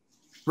RSI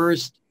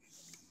first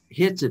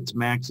hits its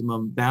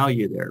maximum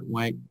value there,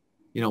 right?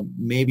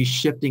 Maybe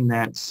shifting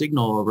that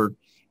signal over,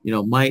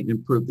 might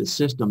improve the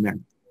system there.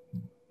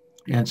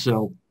 And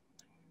so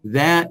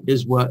that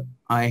is what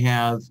I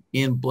have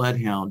in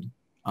Bloodhound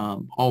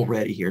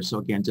already here. So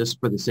again, just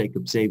for the sake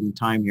of saving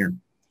time here,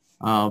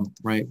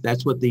 right?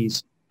 That's what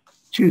these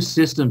two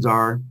systems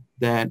are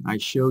that I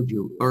showed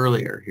you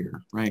earlier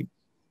here, right?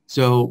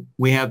 So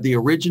we have the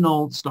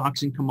original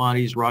stocks and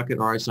commodities Rocket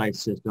RSI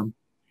system,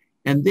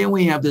 and then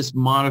we have this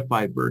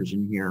modified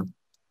version here,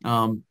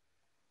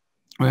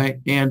 right?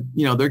 And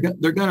they're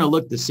going to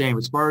look the same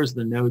as far as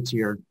the notes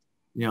here.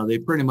 They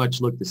pretty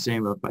much look the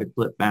same if I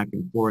flip back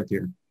and forth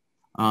here.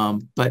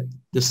 But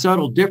the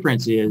subtle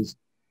difference is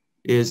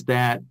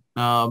that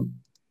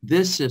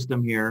this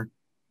system here,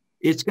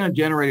 it's going to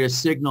generate a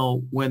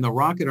signal when the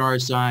Rocket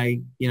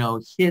RSI,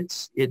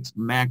 hits its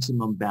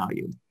maximum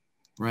value,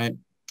 right?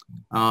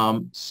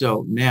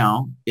 So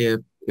now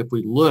if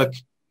we look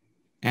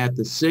at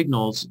the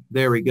signals,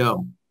 there we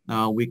go.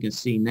 We can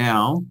see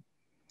now,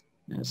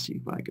 let's see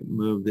if I can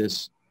move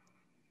this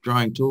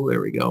drawing tool.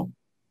 There we go.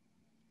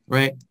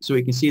 Right. So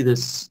we can see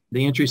the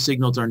entry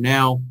signals are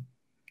now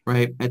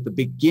right at the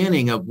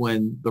beginning of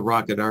when the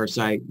Rocket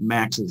RSI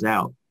maxes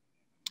out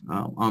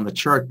on the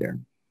chart there.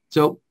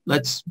 So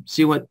let's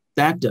see what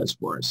that does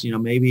for us.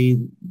 Maybe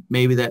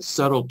that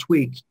subtle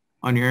tweak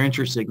on your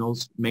entry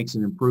signals makes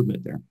an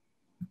improvement there.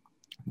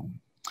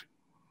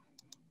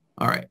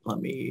 All right, let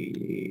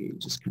me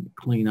just kind of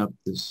clean up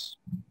this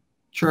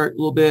chart a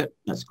little bit.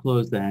 Let's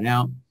close that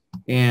out.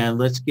 And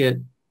let's get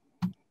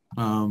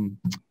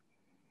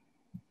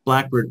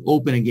Blackbird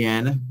open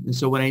again. And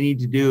so what I need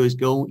to do is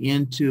go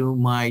into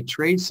my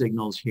trade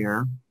signals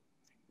here.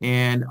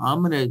 And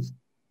I'm going to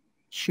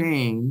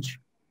change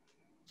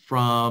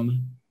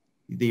from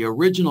the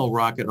original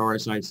Rocket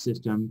RSI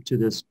system to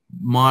this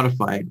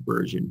modified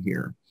version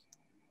here.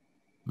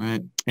 All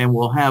right. And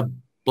we'll have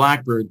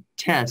Blackbird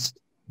test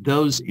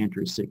those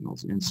entry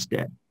signals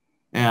instead.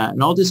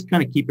 And I'll just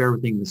kind of keep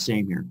everything the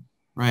same here.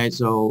 Right.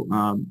 So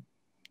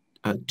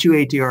 2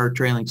 ATR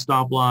trailing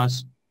stop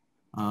loss.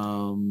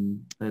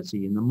 Let's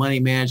see, in the money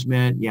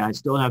management, yeah, I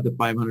still have the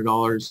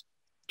 $500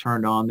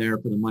 turned on there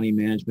for the money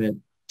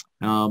management.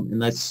 And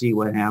let's see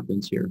what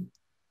happens here.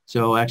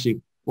 So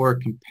actually, for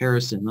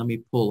comparison, let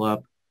me pull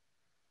up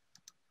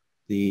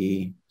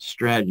the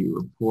strategy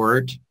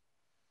report.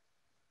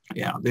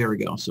 Yeah, there we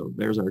go. So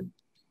there's our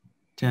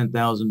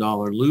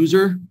 $10,000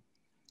 loser.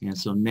 And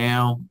so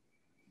now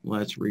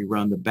let's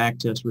rerun the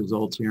backtest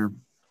results here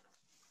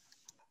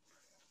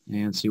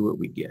and see what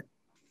we get.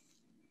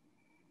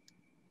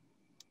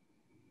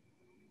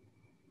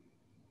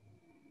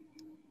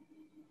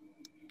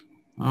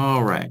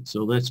 All right,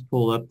 so let's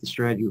pull up the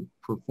strategy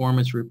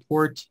performance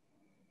report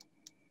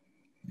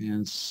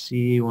and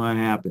see what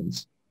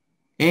happens.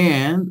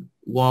 And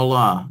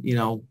voila,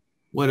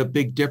 what a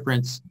big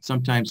difference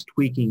sometimes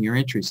tweaking your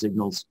entry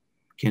signals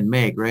can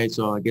make, right?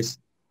 So I guess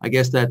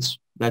that's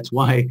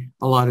why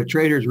a lot of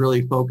traders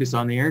really focus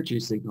on the entry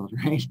signals,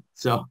 right?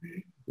 So,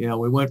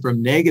 we went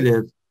from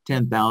negative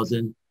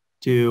 10,000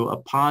 to a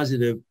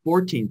positive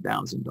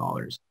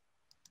 $14,000.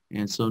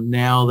 And so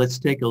now let's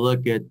take a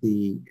look at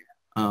the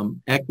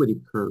equity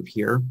curve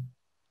here,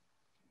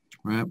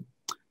 right?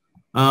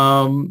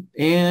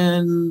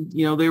 And,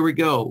 there we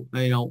go.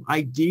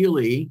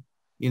 Ideally,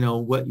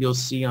 what you'll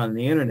see on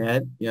the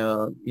internet,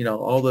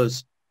 all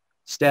those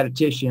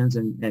statisticians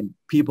and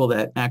people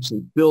that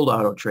actually build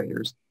auto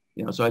traders,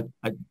 so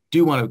I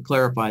do want to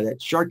clarify that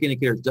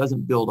SharkIndicators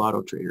doesn't build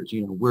auto traders.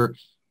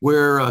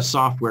 We're a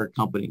software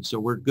company, so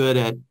we're good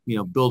at,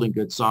 building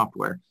good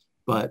software,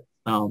 but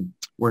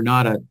we're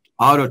not an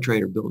auto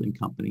trader building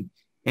company.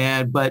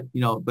 But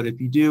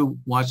if you do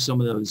watch some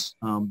of those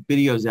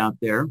videos out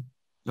there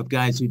of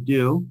guys who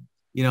do,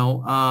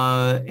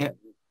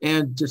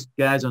 and just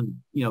guys on,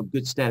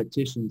 good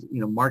statisticians,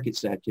 market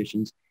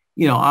statisticians,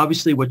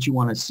 obviously what you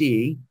want to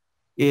see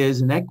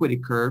is an equity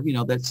curve,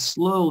 that's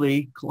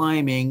slowly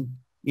climbing,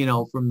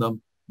 from the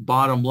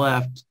bottom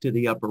left to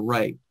the upper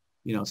right,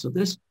 so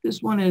this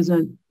one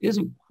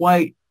isn't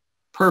quite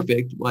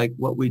perfect like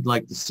what we'd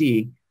like to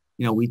see.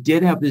 We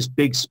did have this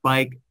big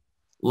spike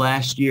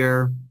last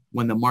year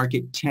when the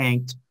market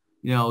tanked,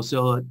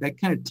 so that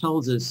kind of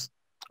tells us,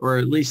 or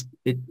at least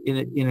it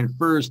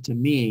infers to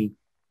me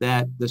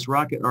that this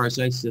Rocket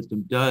RSI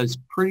system does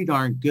pretty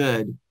darn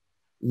good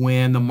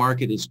when the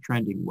market is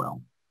trending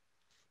well.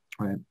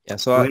 Right. Yeah.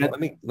 So let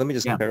me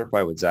just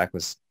clarify what Zach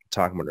was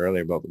talking about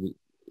earlier about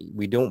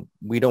we don't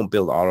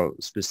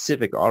build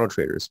specific auto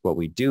traders. What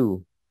we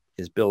do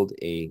is build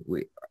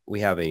we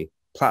have a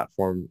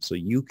platform so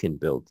you can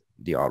build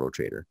the auto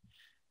trader.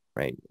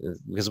 Right.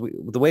 Because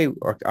the way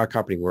our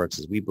company works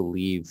is we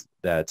believe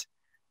that,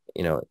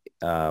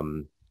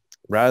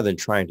 rather than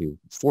trying to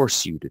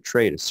force you to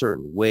trade a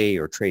certain way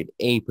or trade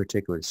a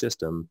particular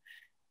system,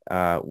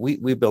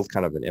 we build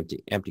kind of an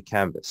empty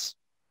canvas.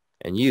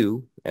 And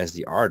you, as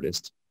the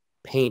artist,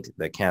 paint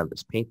the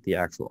canvas, paint the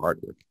actual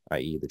artwork,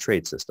 i.e. the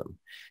trade system.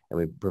 And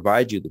we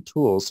provide you the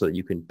tools so that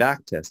you can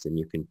back test and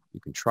you can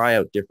try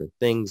out different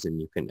things, and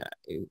you can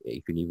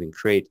even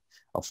create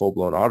a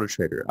full-blown auto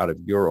trader out of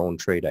your own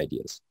trade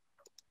ideas.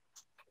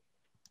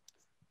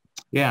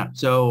 Yeah.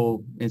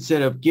 So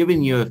instead of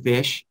giving you a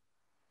fish,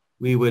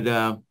 we would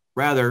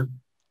rather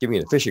give me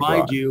the fishing provide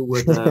rod. you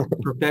with a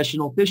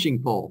professional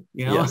fishing pole,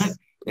 you know, Yes.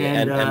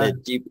 and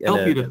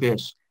help you to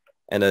fish.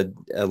 And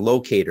a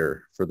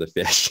locator for the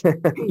fish.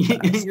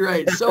 You're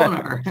right.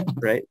 Sonar.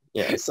 Right?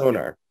 Yeah,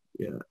 sonar.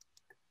 Yeah.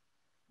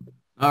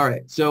 All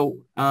right. So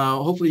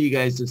hopefully you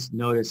guys just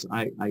notice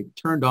I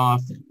turned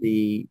off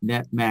the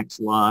net max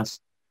loss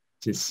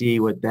to see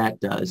what that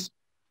does.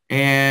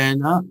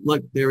 And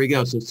look, there we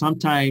go. So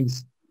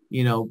sometimes,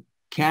 you know,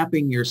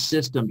 capping your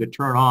system to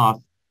turn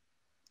off,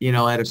 you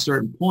know, at a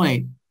certain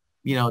point,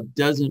 you know,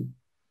 doesn't,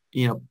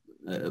 you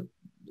know,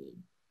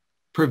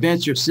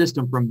 prevents your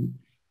system from,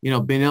 you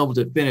know, being able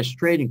to finish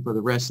trading for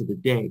the rest of the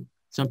day.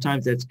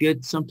 Sometimes that's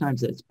good.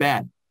 Sometimes that's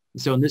bad.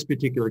 So in this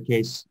particular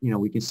case, you know,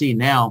 we can see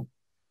now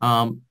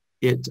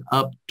it's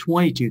up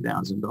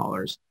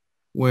 $22,000,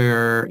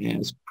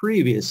 whereas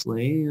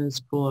previously, let's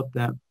pull up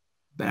that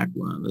back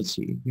one. Let's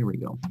see. Here we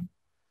go.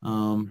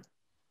 So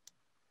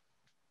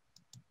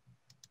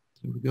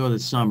we go to the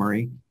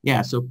summary.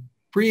 Yeah. So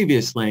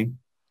previously,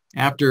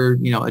 after,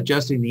 you know,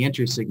 adjusting the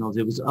entry signals,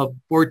 it was up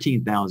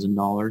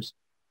 $14,000.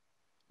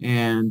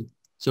 And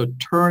so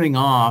turning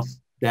off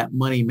that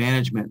money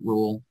management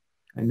rule,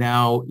 and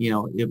now, you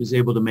know, it was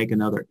able to make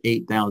another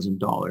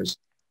 $8,000.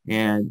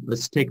 And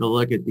let's take a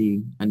look at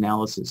the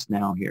analysis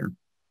now here.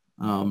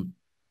 Yeah,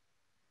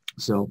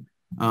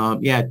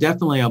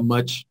 definitely a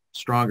much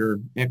stronger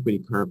equity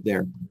curve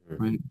there,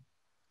 right?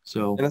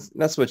 So and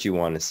that's what you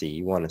want to see.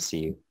 You want to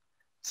see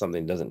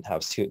something that doesn't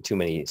have too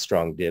many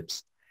strong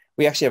dips.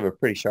 We actually have a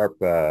pretty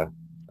sharp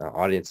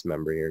audience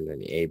member here,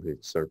 named Abe, who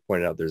sort of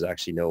pointed out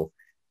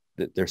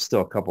there's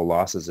still a couple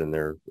losses in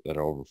there that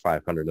are over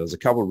 500. There's a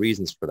couple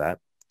reasons for that,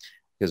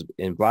 because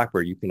in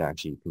Blackbird, you can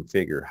actually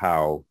configure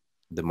how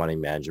the money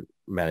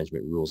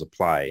management rules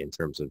apply in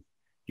terms of,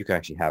 you can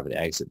actually have an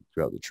exit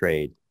throughout the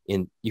trade.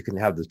 You can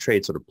have the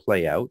trade sort of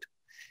play out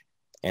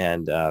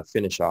and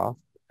finish off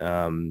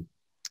when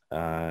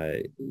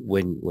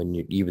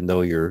you, even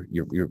though you're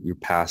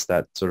past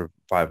that sort of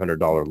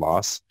 $500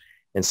 loss.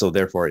 And so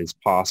therefore it's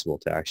possible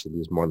to actually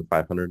lose more than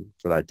 500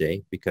 for that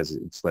day because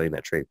it's letting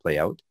that trade play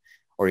out.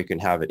 Or you can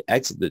have it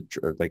exit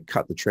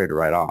cut the trade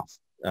right off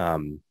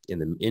in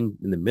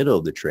the middle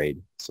of the trade,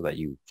 so that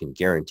you can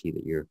guarantee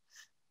that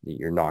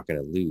you're not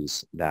going to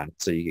lose that.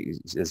 So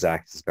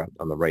Zac has got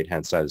on the right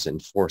hand side is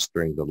enforced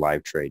during the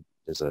live trade.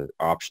 There's an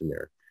option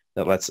there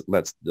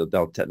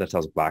that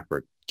tells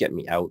Blackbird, get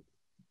me out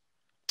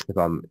if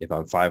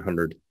I'm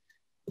 500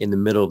 in the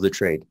middle of the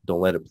trade.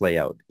 Don't let it play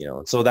out. You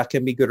know, so that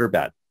can be good or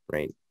bad,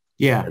 right?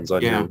 Yeah, depends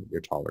on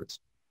your tolerance.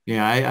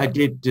 Yeah, I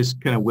did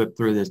just kind of whip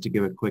through this to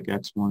give a quick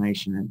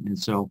explanation. And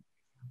so,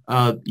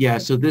 yeah,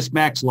 so this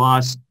max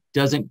loss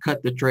doesn't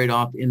cut the trade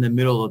off in the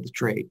middle of the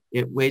trade.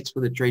 It waits for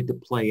the trade to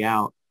play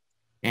out.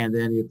 And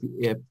then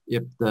if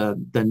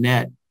the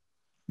net,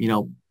 you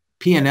know,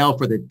 P&L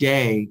for the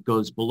day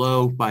goes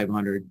below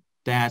 500,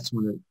 that's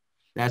when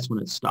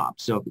it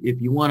stops. So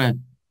if you want to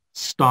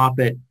stop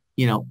it,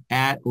 you know,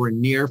 at or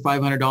near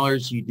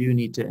 $500, you do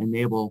need to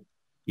enable,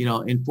 you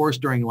know, enforce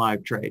during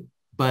live trade.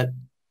 But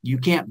you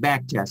can't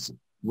back test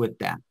with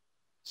that.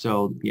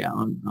 So yeah,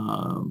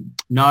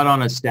 not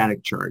on a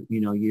static chart. You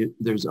know,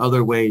 there's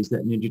other ways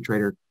that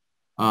NinjaTrader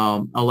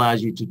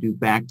allows you to do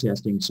back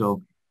testing.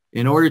 So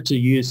in order to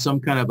use some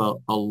kind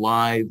of a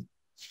live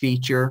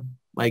feature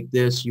like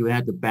this, you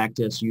have to back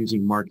test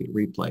using market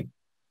replay.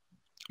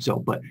 So,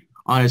 but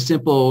on a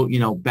simple, you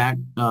know,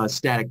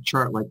 static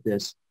chart like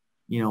this,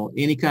 you know,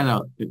 any kind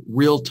of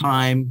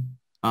real-time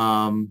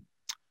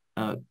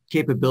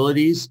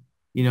capabilities,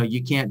 you know,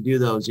 you can't do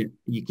those.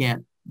 You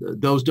can't,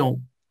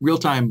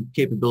 real-time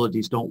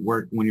capabilities don't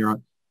work when you're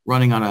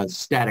running on a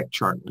static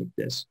chart like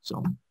this.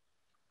 So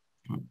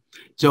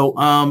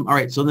all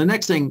right. So the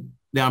next thing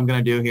that I'm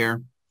going to do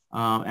here,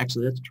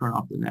 actually, let's turn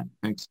off the net.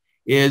 Thanks.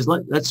 Is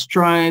let's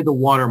try the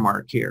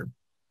watermark here.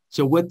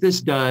 So what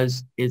this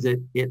does is it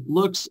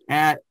looks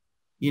at,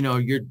 you know,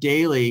 your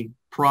daily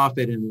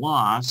profit and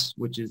loss,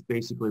 which is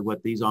basically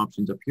what these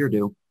options up here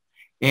do.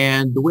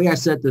 And the way I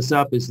set this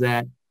up is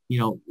that, you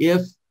know,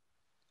 if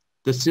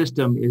the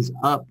system is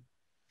up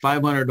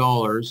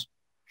 $500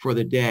 for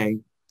the day,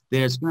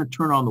 then it's going to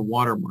turn on the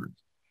watermark.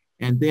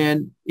 And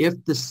then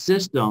if the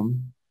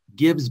system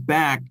gives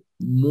back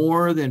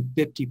more than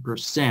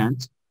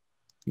 50%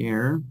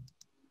 here,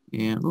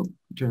 and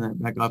turn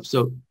that back off.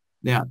 So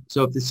yeah,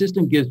 so if the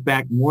system gives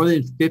back more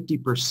than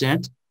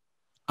 50%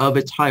 of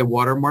its high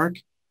watermark,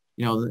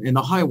 you know, and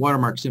the high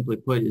watermark, simply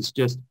put, is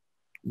just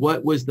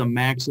what was the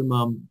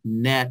maximum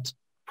net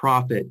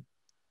profit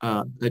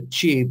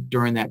achieved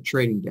during that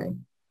trading day.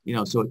 You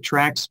know, so it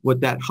tracks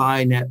what that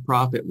high net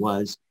profit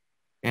was,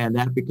 and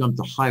that becomes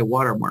the high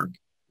watermark.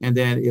 And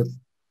then if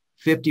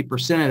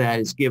 50% of that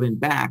is given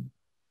back,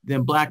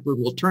 then Blackbird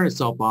will turn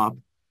itself off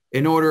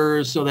in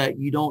order so that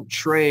you don't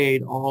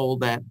trade all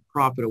that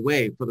profit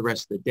away for the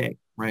rest of the day,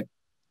 right?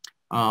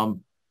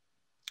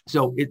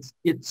 So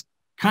it's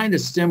kind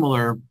of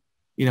similar,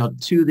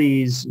 to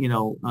these,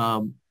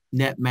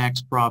 net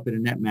max profit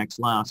and net max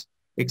loss,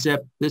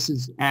 except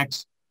this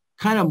acts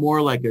kind of more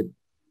like a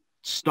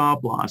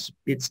stop loss.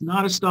 It's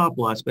not a stop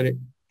loss, but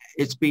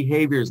its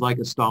behavior is like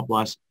a stop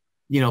loss,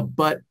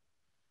 but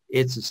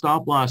it's a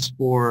stop loss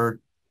for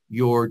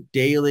your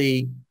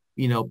daily,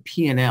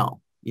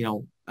 P&L,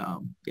 your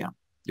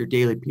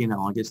daily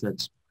P&L. I guess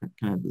that's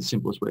kind of the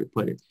simplest way to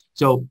put it.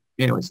 So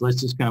anyways,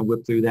 let's just kind of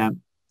whip through that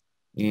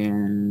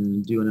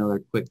and do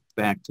another quick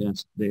back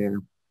test there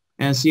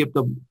and see if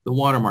the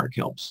watermark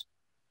helps.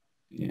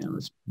 And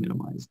let's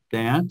minimize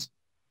that.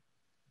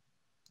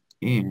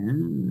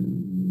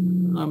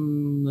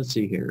 And let's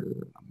see here.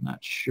 I'm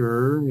not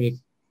sure if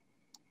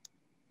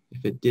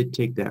it did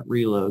take that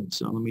reload.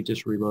 So let me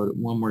just reload it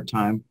one more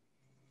time.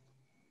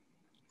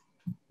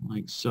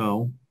 Like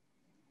so.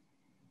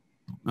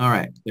 All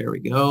right, there we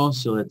go.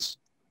 So let's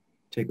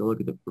take a look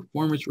at the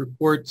performance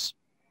reports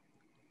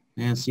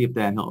and see if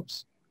that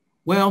helps.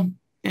 Well,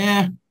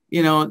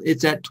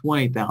 it's at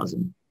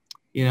 20,000.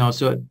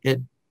 So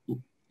it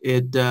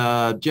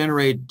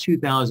generated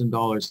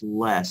 $2,000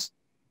 less.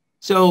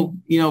 So,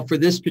 for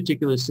this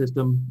particular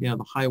system, the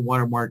high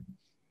watermark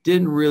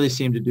didn't really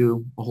seem to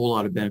do a whole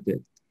lot of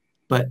benefit.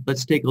 But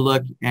let's take a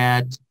look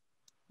at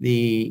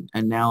the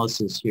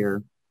analysis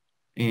here.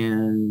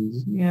 And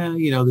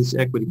this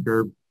equity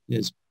curve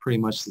is pretty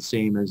much the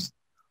same as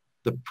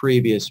the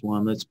previous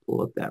one. Let's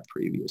pull up that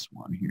previous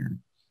one here.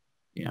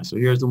 Yeah, so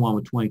here's the one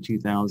with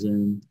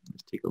 22,000.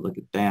 Let's take a look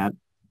at that.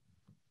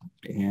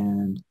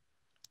 And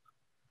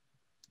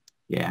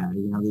yeah,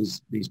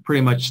 these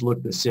pretty much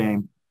look the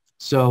same.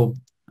 So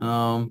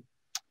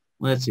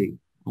let's see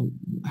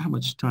how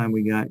much time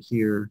we got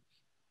here.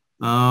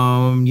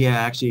 Yeah,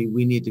 actually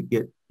we need to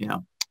get,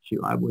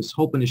 I was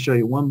hoping to show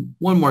you one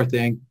more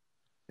thing,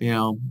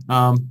 is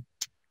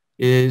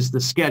the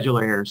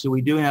scheduler here. So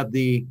we do have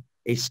a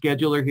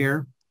scheduler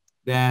here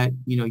that,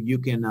 you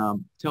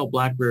can tell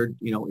Blackbird,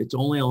 it's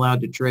only allowed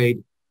to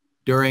trade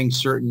during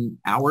certain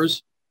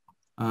hours,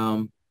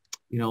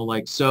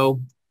 like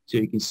so. So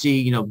you can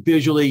see,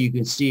 visually, you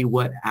can see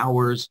what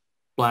hours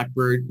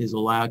Blackbird is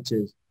allowed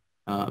to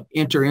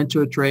enter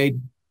into a trade.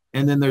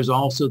 And then there's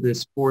also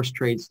this force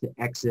trades to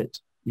exit,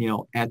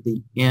 at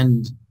the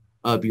end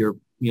of your,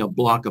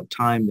 block of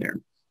time there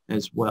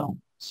as well.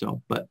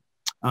 So, but,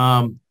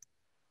 so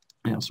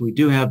we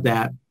do have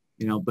that,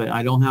 but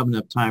I don't have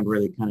enough time to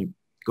really kind of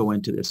go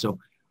into this. So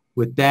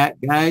with that,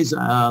 guys,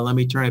 let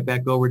me turn it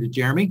back over to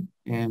Jeremy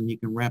and you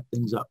can wrap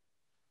things up.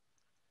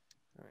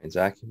 All right,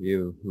 Zach,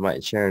 you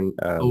might share.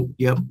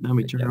 Yep. Let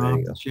me turn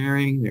off the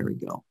sharing. There we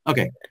go.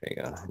 Okay. There you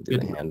go. Do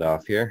the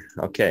handoff here.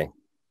 Okay.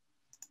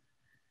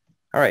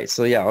 All right.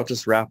 So yeah, I'll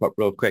just wrap up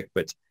real quick,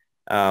 but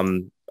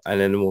and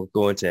then we'll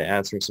go into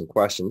answering some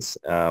questions.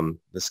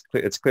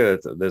 It's clear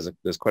that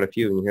there's quite a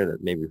few in here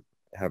that maybe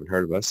haven't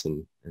heard of us,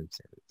 and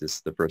this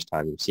is the first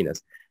time you've seen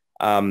us.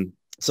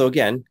 So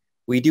again,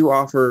 we do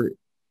offer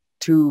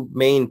two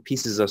main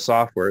pieces of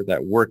software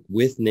that work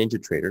with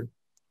NinjaTrader,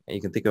 and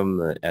you can think of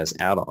them as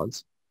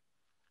add-ons.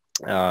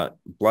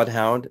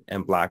 Bloodhound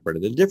and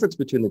Blackbird. The difference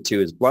between the two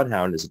is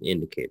Bloodhound is an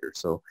indicator,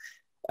 so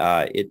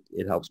it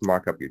helps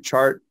mark up your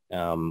chart.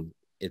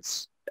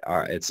 It's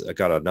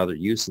got another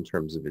use in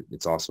terms of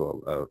it's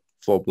also a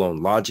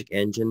full-blown logic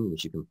engine,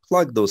 which you can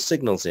plug those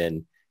signals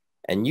in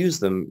and use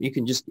them. You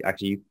can just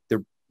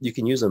you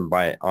can use them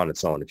on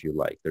its own if you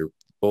like.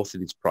 Both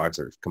of these products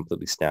are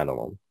completely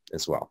standalone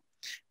as well.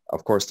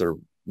 Of course, they're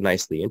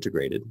nicely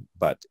integrated,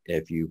 but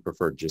if you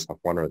prefer just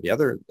one or the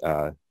other,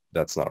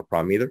 that's not a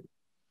problem either.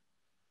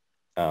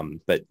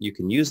 But you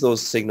can use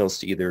those signals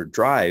to either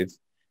drive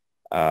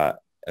a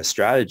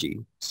strategy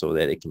so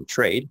that it can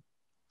trade,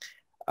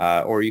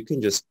 or you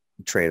can just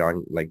trade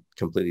on like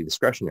completely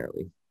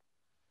discretionarily.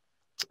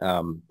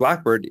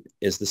 Blackbird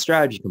is the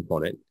strategy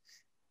component,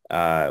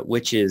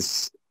 which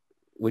is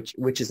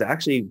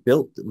actually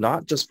built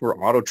not just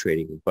for auto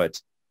trading,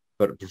 but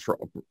for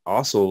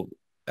also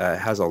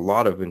has a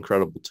lot of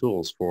incredible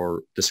tools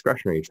for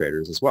discretionary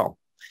traders as well.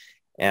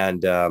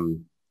 And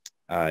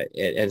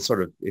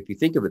sort of, if you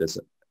think of it as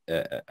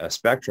a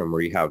spectrum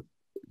where you have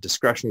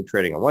discretionary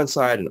trading on one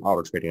side and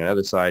auto trading on the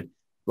other side,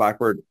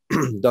 Blackbird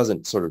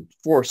doesn't sort of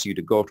force you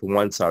to go to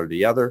one side or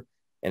the other.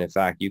 And in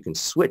fact, you can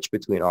switch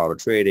between auto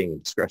trading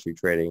and discretionary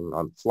trading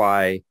on the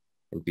fly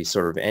and be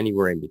sort of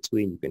anywhere in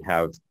between. You can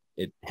have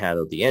it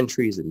handle the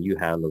entries and you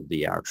handle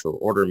the actual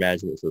order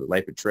management, so the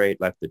life of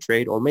the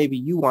trade, or maybe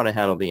you want to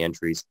handle the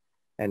entries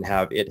and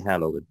have it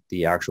handle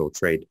the actual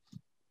trade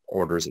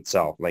orders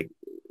itself. Like,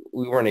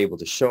 we weren't able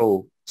to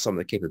show some of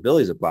the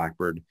capabilities of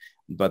Blackbird,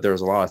 but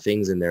there's a lot of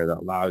things in there that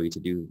allow you to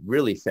do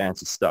really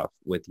fancy stuff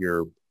with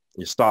your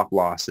stop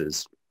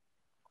losses,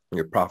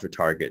 your profit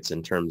targets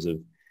in terms of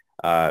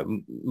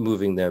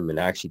moving them and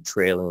actually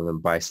trailing them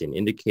by, say, an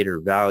indicator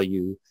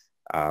value,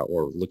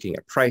 or looking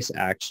at price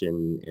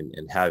action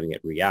and having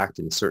it react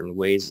in certain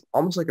ways,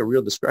 almost like a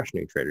real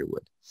discretionary trader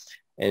would.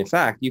 And in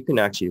fact, you can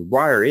actually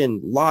wire in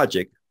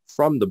logic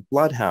from the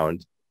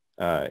Bloodhound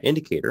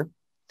indicator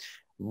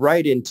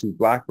right into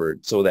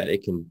Blackbird so that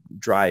it can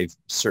drive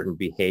certain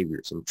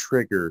behaviors and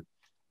trigger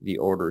the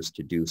orders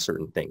to do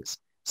certain things.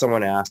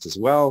 Someone asked as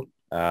well,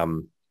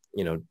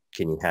 you know,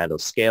 can you handle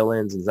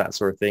scale-ins and that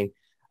sort of thing?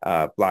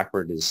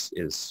 Blackbird has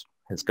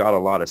got a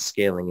lot of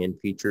scaling in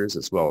features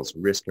as well as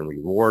risk and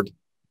reward,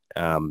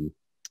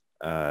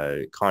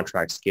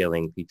 contract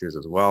scaling features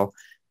as well.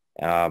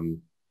 Of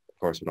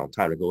course, we don't have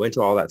time to go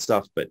into all that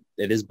stuff, but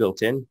it is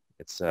built in.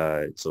 That's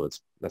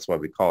why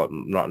we call it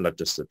not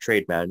just a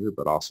trade manager,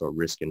 but also a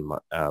risk and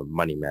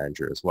money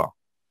manager as well.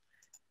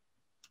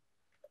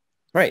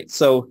 All right,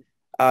 so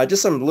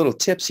just some little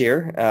tips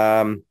here.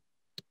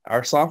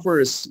 Our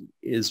software is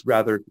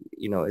rather,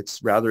 you know,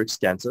 it's rather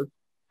extensive,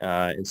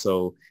 and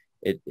so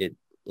it's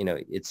one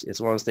of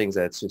those things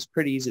that's just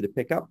pretty easy to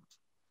pick up,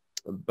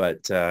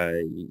 but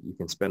you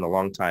can spend a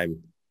long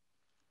time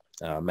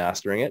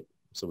mastering it.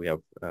 So we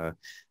have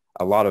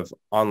a lot of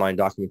online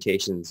documents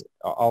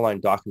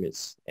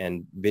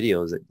and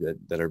videos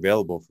that are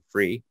available for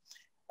free,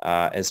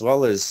 as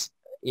well as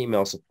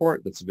email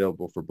support that's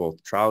available for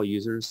both trial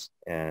users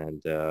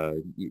and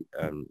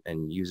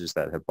users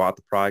that have bought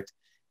the product.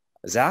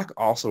 Zac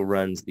also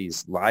runs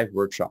these live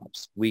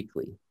workshops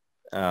weekly.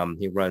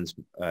 He runs,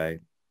 I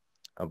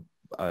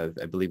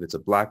believe it's a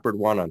Blackbird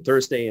one on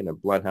Thursday and a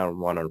Bloodhound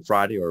one on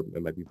Friday, or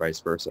it might be vice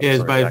versa. Yeah,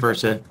 it's vice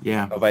versa.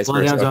 Yeah. Oh, vice versa.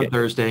 Bloodhound's Okay. on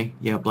Thursday.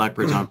 Yeah,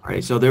 Blackbird's on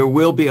Friday. So there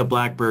will be a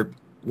Blackbird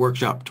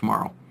workshop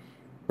tomorrow.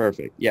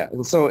 Perfect. Yeah.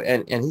 And so,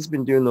 and he's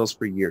been doing those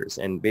for years,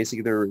 and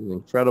basically they're an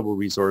incredible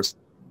resource.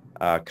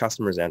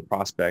 Customers and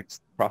prospect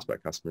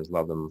customers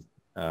love them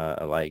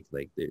alike.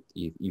 Like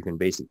you can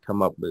basically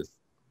come up with,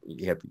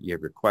 you have your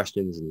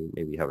questions and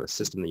maybe you have a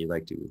system that you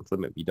like to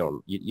implement. You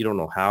don't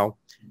know how.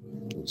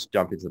 You just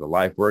jump into the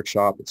live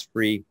workshop. It's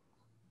free.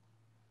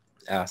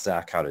 Ask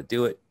Zac how to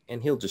do it,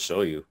 and he'll just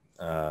show you.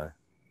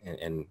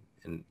 And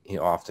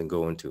he'll often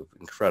go into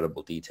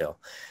incredible detail.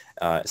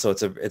 So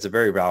it's a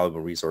very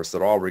valuable resource.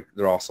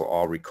 They're also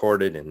all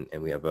recorded, and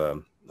we have a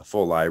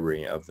full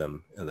library of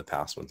them in the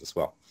past ones as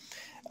well.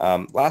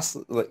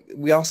 Lastly,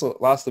 we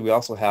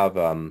also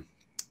have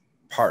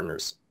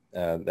partners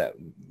that,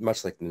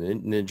 much like the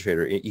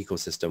NinjaTrader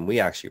ecosystem,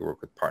 we actually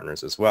work with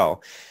partners as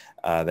well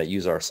that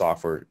use our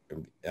software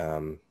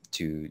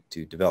to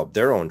develop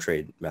their own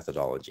trade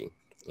methodology.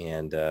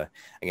 And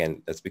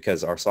again, that's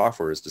because our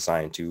software is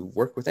designed to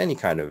work with any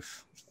kind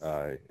of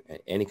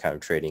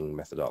trading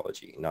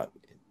methodology.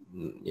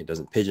 It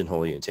doesn't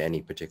pigeonhole you into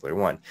any particular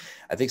one.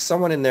 I think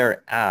someone in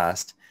there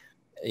asked,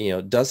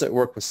 does it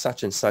work with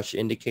such and such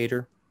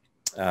indicator?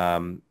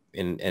 And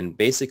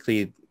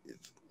basically,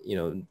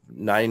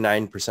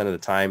 99% of the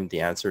time,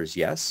 the answer is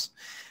yes.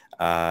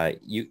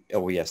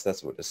 Yes,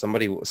 that's what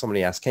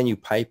somebody asked, can you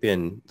pipe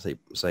in,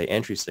 say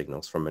entry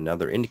signals from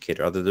another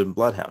indicator other than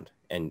Bloodhound?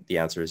 And the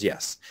answer is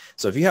yes.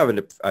 So if you have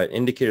an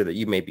indicator that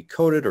you may be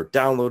coded or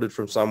downloaded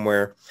from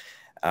somewhere,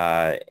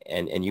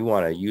 and you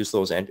want to use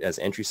those as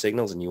entry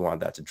signals, and you want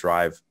that to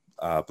drive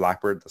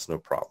Blackbird, that's no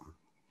problem.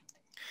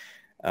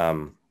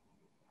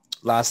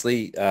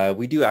 Lastly,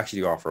 we do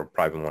actually offer a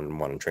private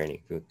one-on-one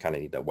training. We kind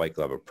of need that white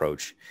glove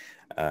approach,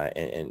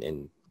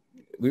 and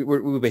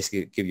we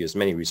basically give you as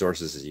many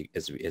resources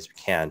as we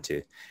can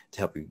to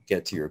help you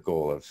get to your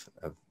goal of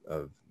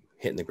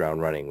hitting the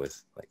ground running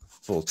with like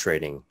full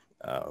trading,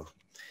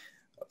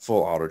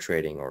 full auto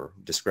trading or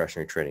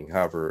discretionary trading,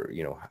 however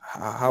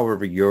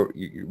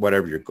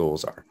whatever your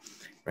goals are,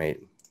 right?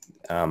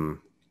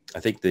 I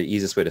think the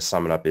easiest way to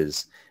sum it up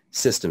is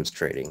systems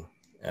trading.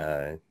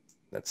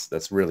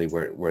 That's really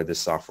where this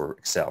software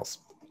excels.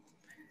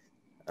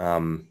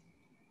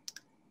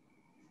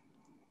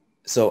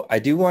 So I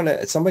do want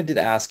to, somebody did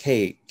ask,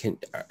 hey, can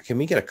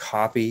we get a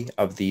copy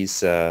of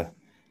these templates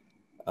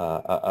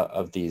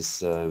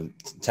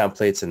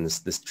and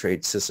this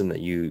trade system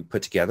that you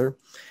put together?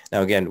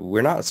 Now, again,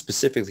 we're not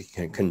specifically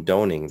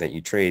condoning that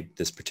you trade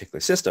this particular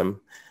system,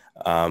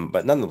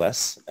 but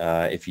nonetheless,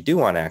 if you do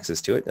want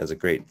access to it as a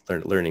great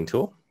learning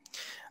tool,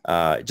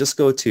 just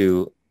go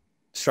to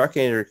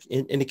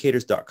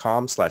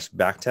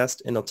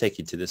SharkIndicators.com/backtest, and it'll take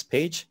you to this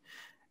page,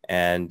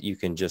 and you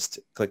can just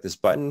click this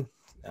button,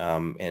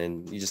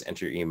 and you just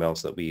enter your email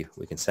so that we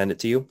can send it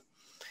to you.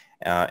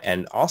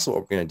 And also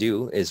what we're going to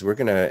do is we're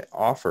going to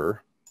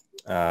offer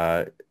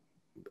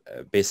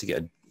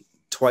basically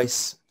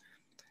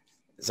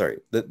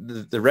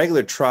the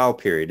regular trial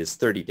period is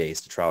 30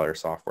 days to trial our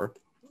software.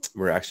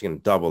 We're actually going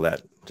to double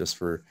that just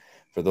for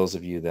those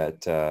of you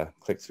that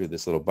click through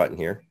this little button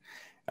here.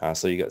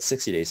 So you got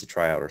 60 days to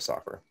try out our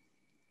software,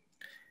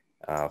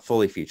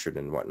 fully featured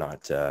and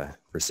whatnot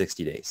for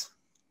 60 days.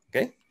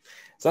 Okay,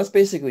 so that's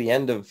basically the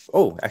end of.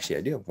 Oh, actually,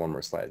 I do have one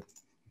more slide.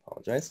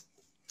 Apologize.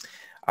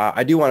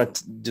 I do want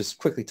to just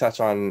quickly touch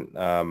on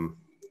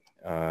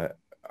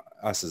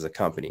us as a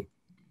company.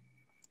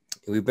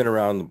 We've been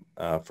around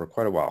for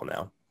quite a while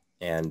now,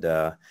 and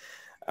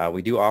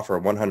we do offer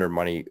a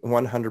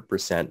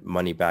 100%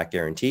 money back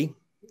guarantee.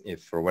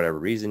 If for whatever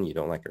reason you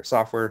don't like our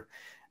software,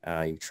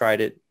 you've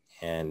tried it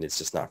and it's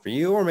just not for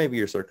you, or maybe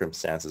your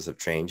circumstances have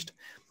changed.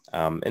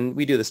 And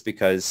we do this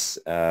because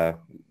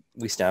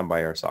we stand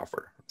by our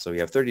software. So we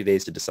have 30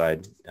 days to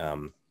decide,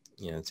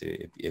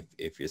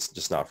 if it's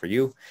just not for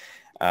you.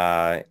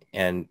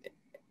 And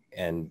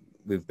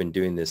we've been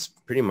doing this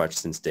pretty much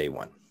since day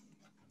one.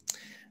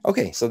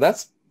 Okay, so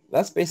that's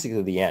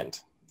basically the end,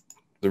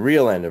 the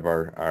real end of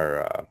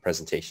our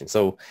presentation.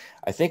 So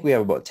I think we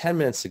have about 10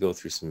 minutes to go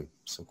through some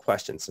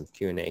questions, some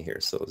Q&A here.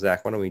 So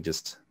Zach, why don't we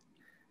just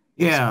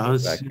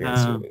let's back here and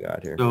see what we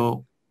got here.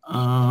 So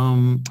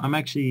I'm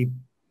actually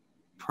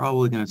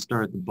probably going to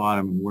start at the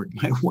bottom and work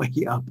my way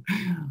up.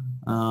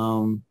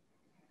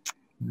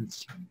 Let's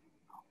see.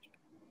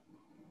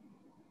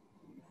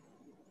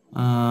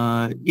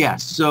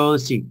 So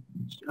let's see.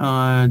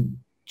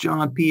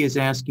 John P is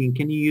asking,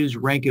 can you use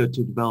Renko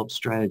to develop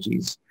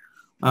strategies,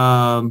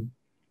 other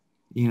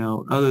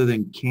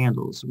than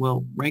candles?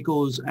 Well,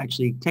 Renkos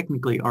actually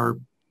technically are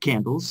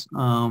candles.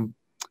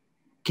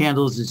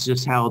 Candles is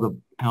just how the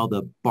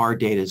bar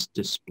data is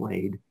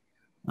displayed.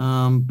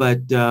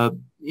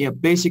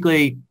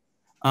 Basically,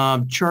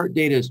 chart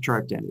data is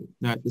chart data.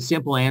 Now, the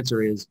simple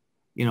answer is,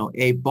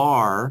 a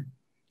bar,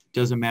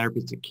 doesn't matter if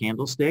it's a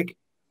candlestick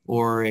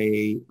or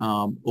a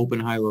open,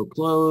 high, low,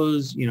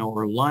 close,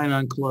 or line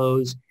on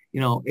close.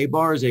 A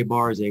bar is a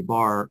bar is a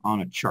bar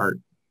on a chart.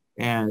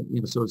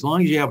 And, so as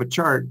long as you have a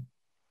chart,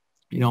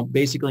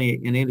 basically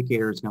an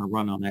indicator is going to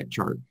run on that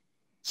chart.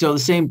 So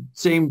the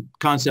same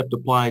concept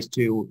applies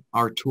to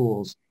our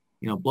tools.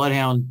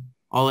 Bloodhound,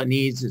 all it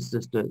needs is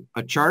just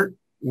a chart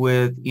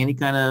with any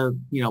kind of,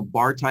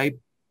 bar type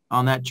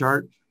on that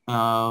chart.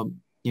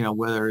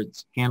 Whether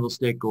it's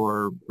candlestick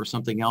or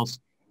something else,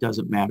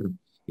 doesn't matter.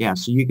 Yeah,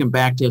 so you can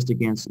backtest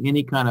against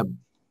any kind of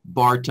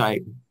bar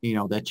type,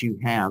 that you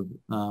have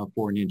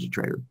for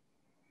NinjaTrader.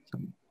 So.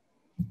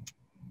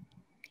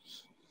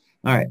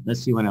 All right,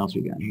 let's see what else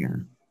we got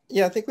here.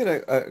 Yeah, I think we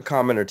had a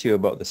comment or two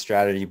about the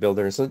strategy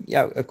builder. So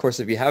yeah, of course,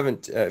 if you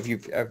haven't, if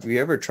you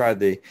ever tried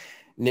the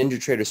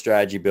NinjaTrader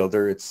strategy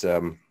builder, it's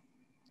kind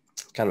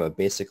of a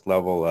basic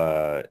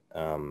level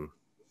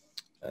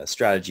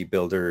strategy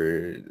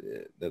builder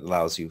that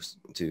allows you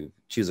to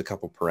choose a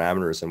couple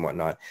parameters and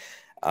whatnot.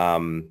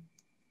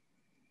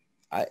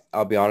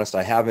 I'll be honest,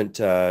 I haven't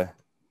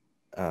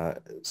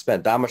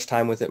spent that much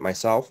time with it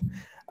myself.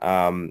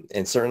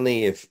 And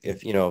certainly if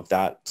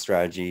that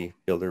strategy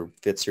builder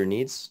fits your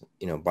needs,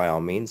 by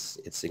all means,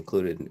 it's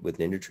included with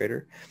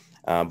NinjaTrader.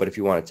 But if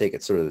you want to take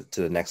it sort of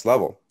to the next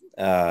level,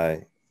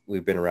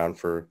 we've been around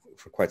for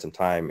quite some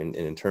time. And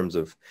in terms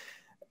of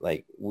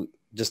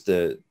just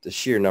the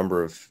sheer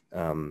number of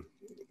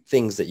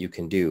things that you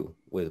can do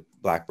with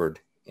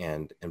Blackbird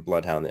and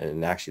Bloodhound,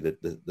 and actually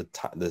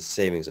the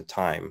savings of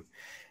time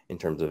in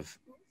terms of,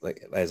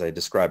 as I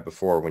described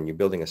before, when you're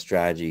building a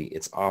strategy,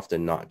 it's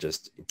often not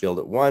just build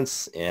it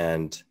once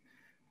and,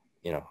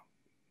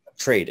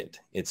 trade it.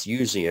 It's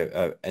usually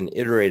an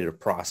iterative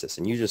process.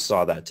 And you just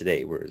saw that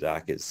today where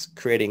Zac is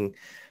creating,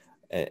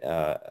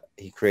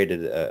 he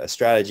created a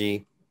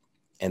strategy,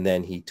 and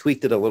then he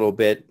tweaked it a little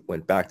bit,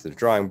 went back to the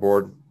drawing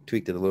board,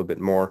 tweaked it a little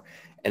bit more.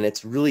 And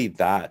it's really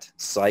that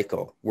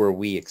cycle where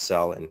we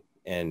excel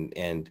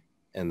and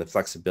the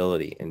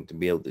flexibility and to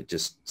be able to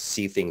just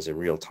see things in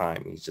real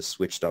time. He's just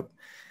switched up,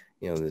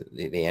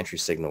 the entry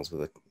signals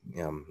with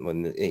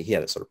when he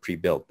had it sort of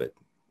pre-built, but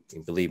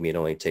believe me, it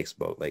only takes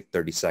about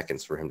 30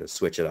 seconds for him to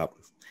switch it up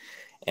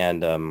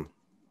and then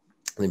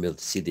be able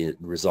to see the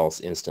results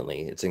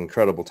instantly. It's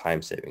incredible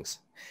time savings.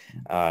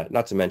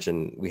 Not to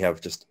mention we have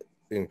just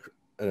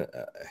a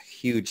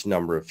huge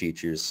number of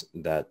features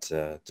that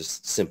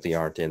just simply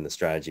aren't in the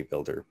strategy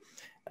builder.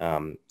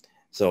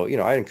 So,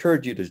 I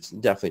encourage you to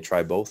definitely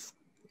try both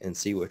and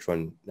see which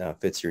one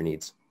fits your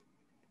needs.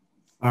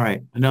 All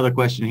right. Another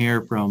question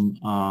here from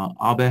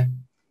Abe,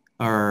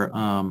 or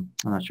I'm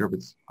not sure if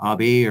it's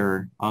Abe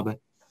or Abe.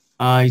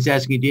 He's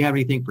asking, do you have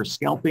anything for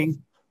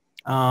scalping?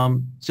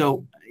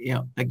 So,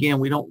 again,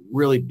 we don't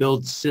really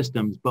build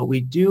systems, but we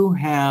do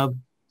have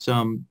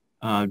some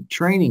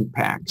training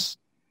packs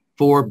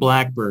for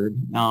Blackbird.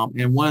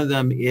 And one of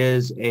them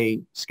is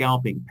a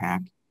scalping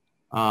pack.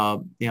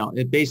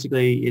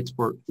 It's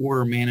for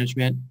order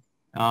management.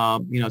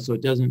 So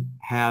it doesn't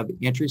have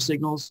entry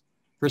signals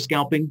for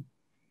scalping.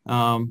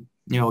 Again,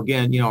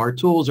 our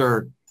tools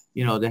are,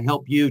 to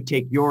help you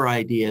take your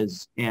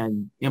ideas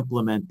and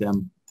implement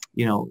them,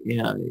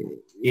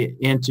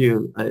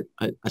 into a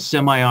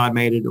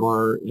semi-automated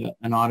or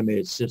an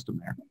automated system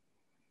there.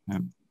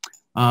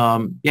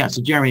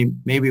 So Jeremy,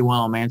 maybe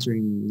while I'm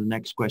answering the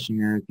next question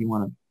here, if you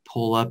want to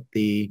pull up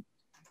the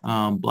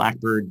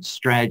Blackbird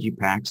strategy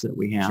packs that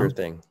we have. Sure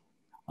thing.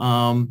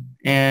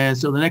 And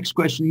so the next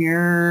question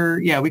here,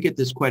 we get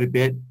this quite a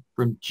bit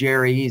from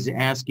Jerry. He's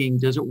asking,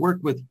 does it work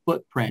with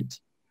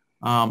footprint?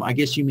 I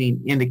guess you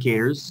mean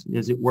indicators.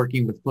 Is it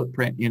working with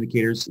footprint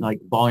indicators like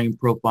volume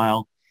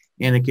profile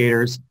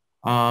indicators?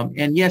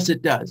 And yes,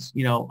 it does.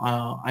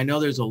 I know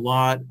there's a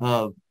lot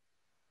of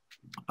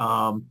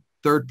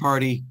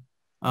third-party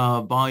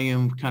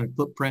volume kind of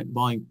footprint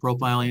volume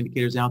profile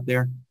indicators out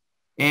there.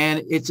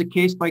 And it's a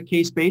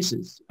case-by-case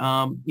basis.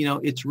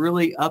 It's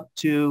really up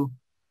to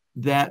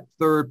that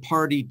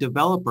third-party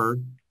developer,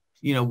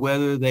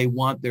 whether they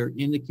want their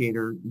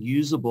indicator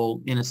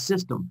usable in a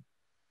system.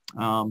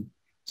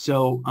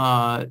 So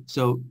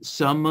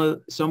some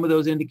of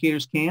those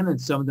indicators can,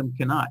 and some of them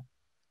cannot.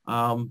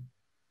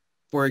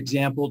 For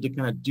example, to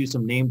kind of do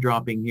some name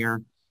dropping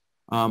here,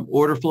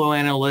 Order Flow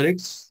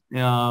Analytics,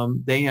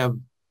 they have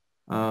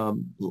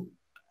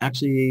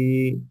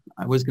actually,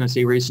 I was going to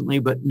say recently,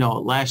 but no,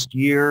 last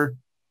year,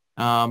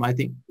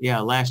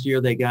 last year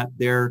they got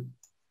their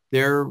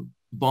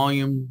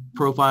volume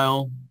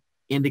profile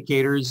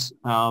indicators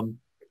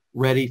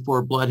ready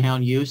for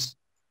Bloodhound use.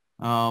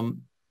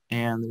 And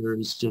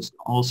there's just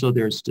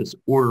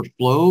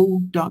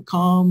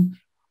orderflow.com.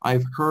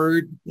 I've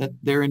heard that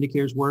their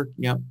indicators work.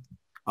 Yep.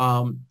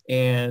 Let's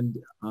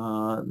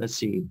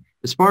see.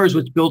 As far as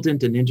what's built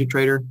into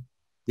NinjaTrader,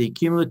 the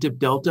cumulative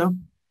delta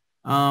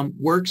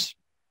works,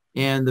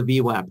 and the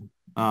VWAP.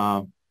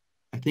 I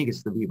think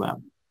it's the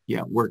VWAP.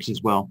 Yeah, works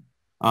as well.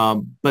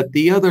 But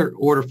the other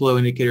order flow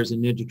indicators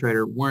in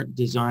NinjaTrader weren't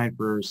designed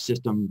for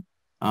system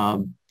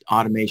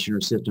automation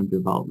or system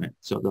development.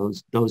 So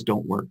those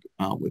don't work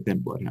within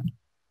Bloodhound.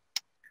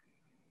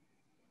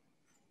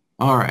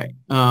 All right.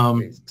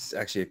 It's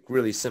actually a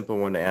really simple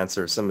one to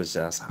answer. Somebody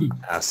just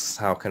asks,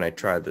 how can I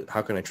try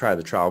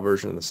the trial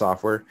version of the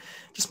software?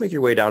 Just make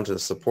your way down to the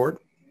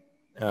support,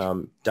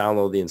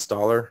 download the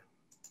installer,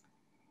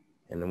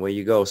 and away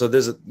you go. So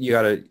you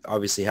got to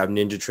obviously have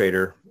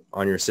NinjaTrader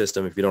on your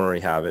system if you don't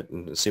already have it,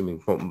 and assuming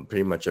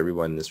pretty much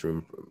everyone in this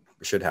room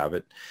should have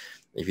it.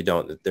 If you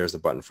don't, there's a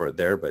button for it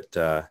there, but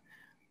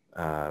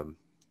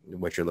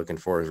what you're looking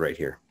for is right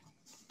here.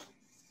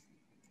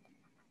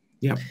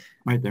 Yeah,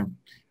 right there.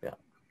 Yeah.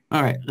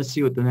 All right, let's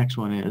see what the next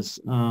one is.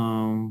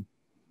 And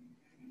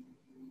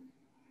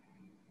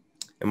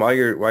while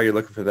you're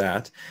looking for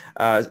that,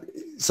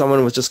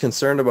 someone was just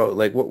concerned about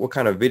like what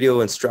kind of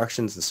video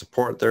instructions and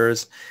support there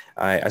is.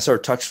 I sort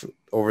of touched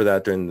over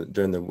that during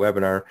the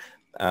webinar,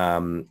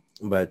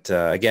 but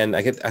again,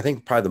 I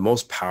think probably the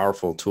most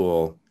powerful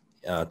tool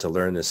to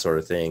learn this sort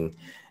of thing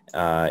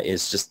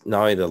is just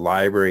not only the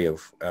library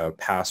of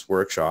past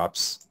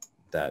workshops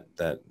that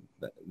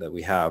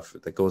we have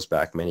that goes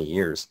back many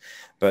years,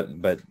 but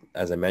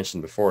as I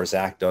mentioned before,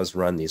 Zac does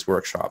run these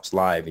workshops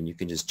live, and you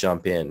can just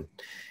jump in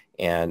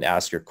and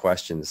ask your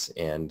questions,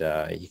 and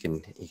he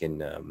can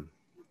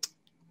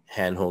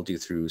handhold you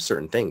through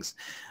certain things.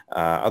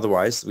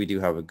 Otherwise, we do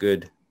have a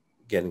good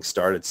getting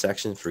started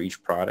section for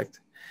each product.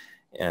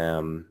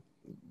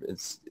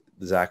 It's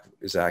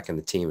Zac and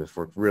the team have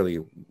worked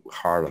really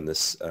hard on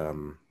this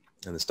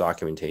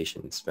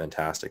documentation. It's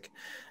fantastic,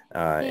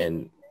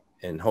 and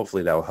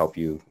hopefully that will help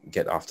you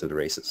get off to the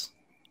races.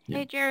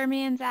 Hey,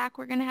 Jeremy and Zac,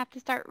 we're going to have to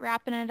start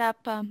wrapping it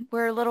up.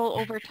 We're a little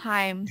over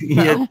time. So.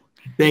 Yeah.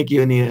 Thank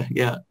you, Anita.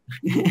 Yeah.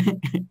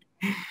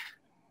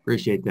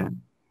 Appreciate that.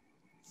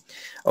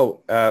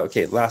 Oh,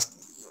 okay.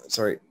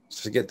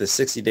 Forget the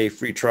 60-day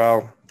free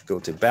trial. Go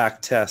to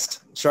backtest,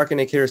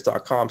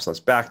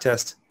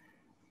 SharkIndicators.com/backtest.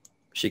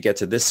 Should get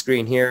to this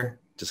screen here.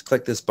 Just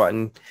click this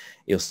button.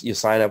 You'll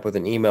sign up with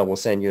an email. We'll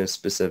send you a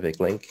specific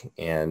link,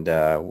 and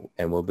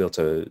we'll be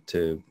able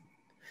to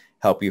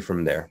help you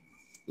from there.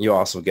 You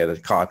also get a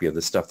copy of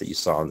the stuff that you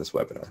saw in this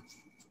webinar.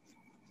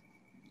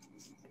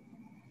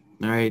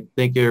 All right.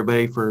 Thank you,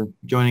 everybody, for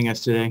joining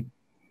us today.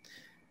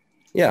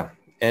 Yeah.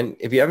 And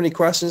if you have any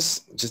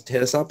questions, just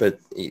hit us up at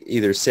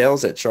either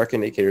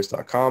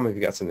sales@sharkindicators.com. If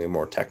you got something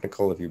more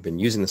technical, if you've been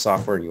using the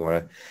software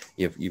and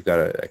you've got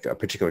a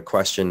particular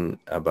question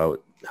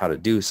about how to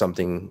do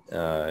something,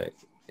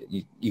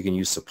 you can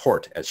use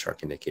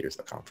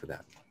support@sharkindicators.com for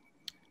that.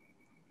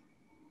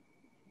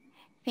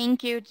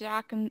 Thank you,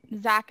 Zac and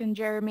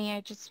Jeremy.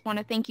 I just want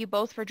to thank you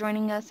both for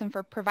joining us and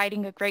for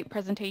providing a great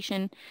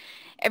presentation.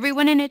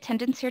 Everyone in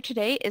attendance here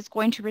today is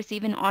going to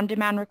receive an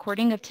on-demand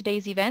recording of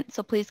today's event,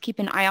 so please keep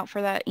an eye out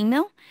for that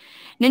email.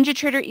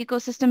 NinjaTrader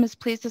Ecosystem is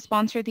pleased to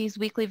sponsor these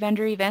weekly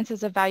vendor events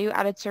as a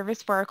value-added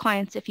service for our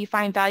clients. If you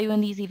find value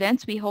in these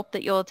events, we hope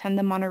that you'll attend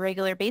them on a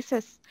regular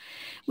basis.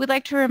 We'd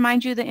like to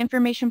remind you the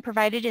information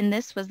provided in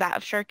this was that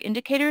of Shark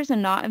Indicators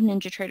and not of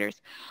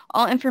NinjaTraders.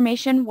 All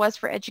information was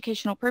for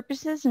educational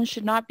purposes and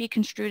should not be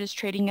construed as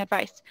trading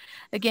advice.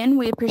 Again,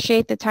 we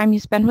appreciate the time you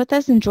spend with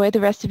us. Enjoy the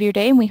rest of your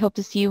day, and we hope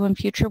to see you in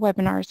future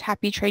webinars.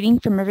 Happy trading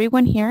from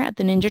everyone here at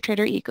the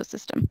NinjaTrader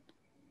Ecosystem.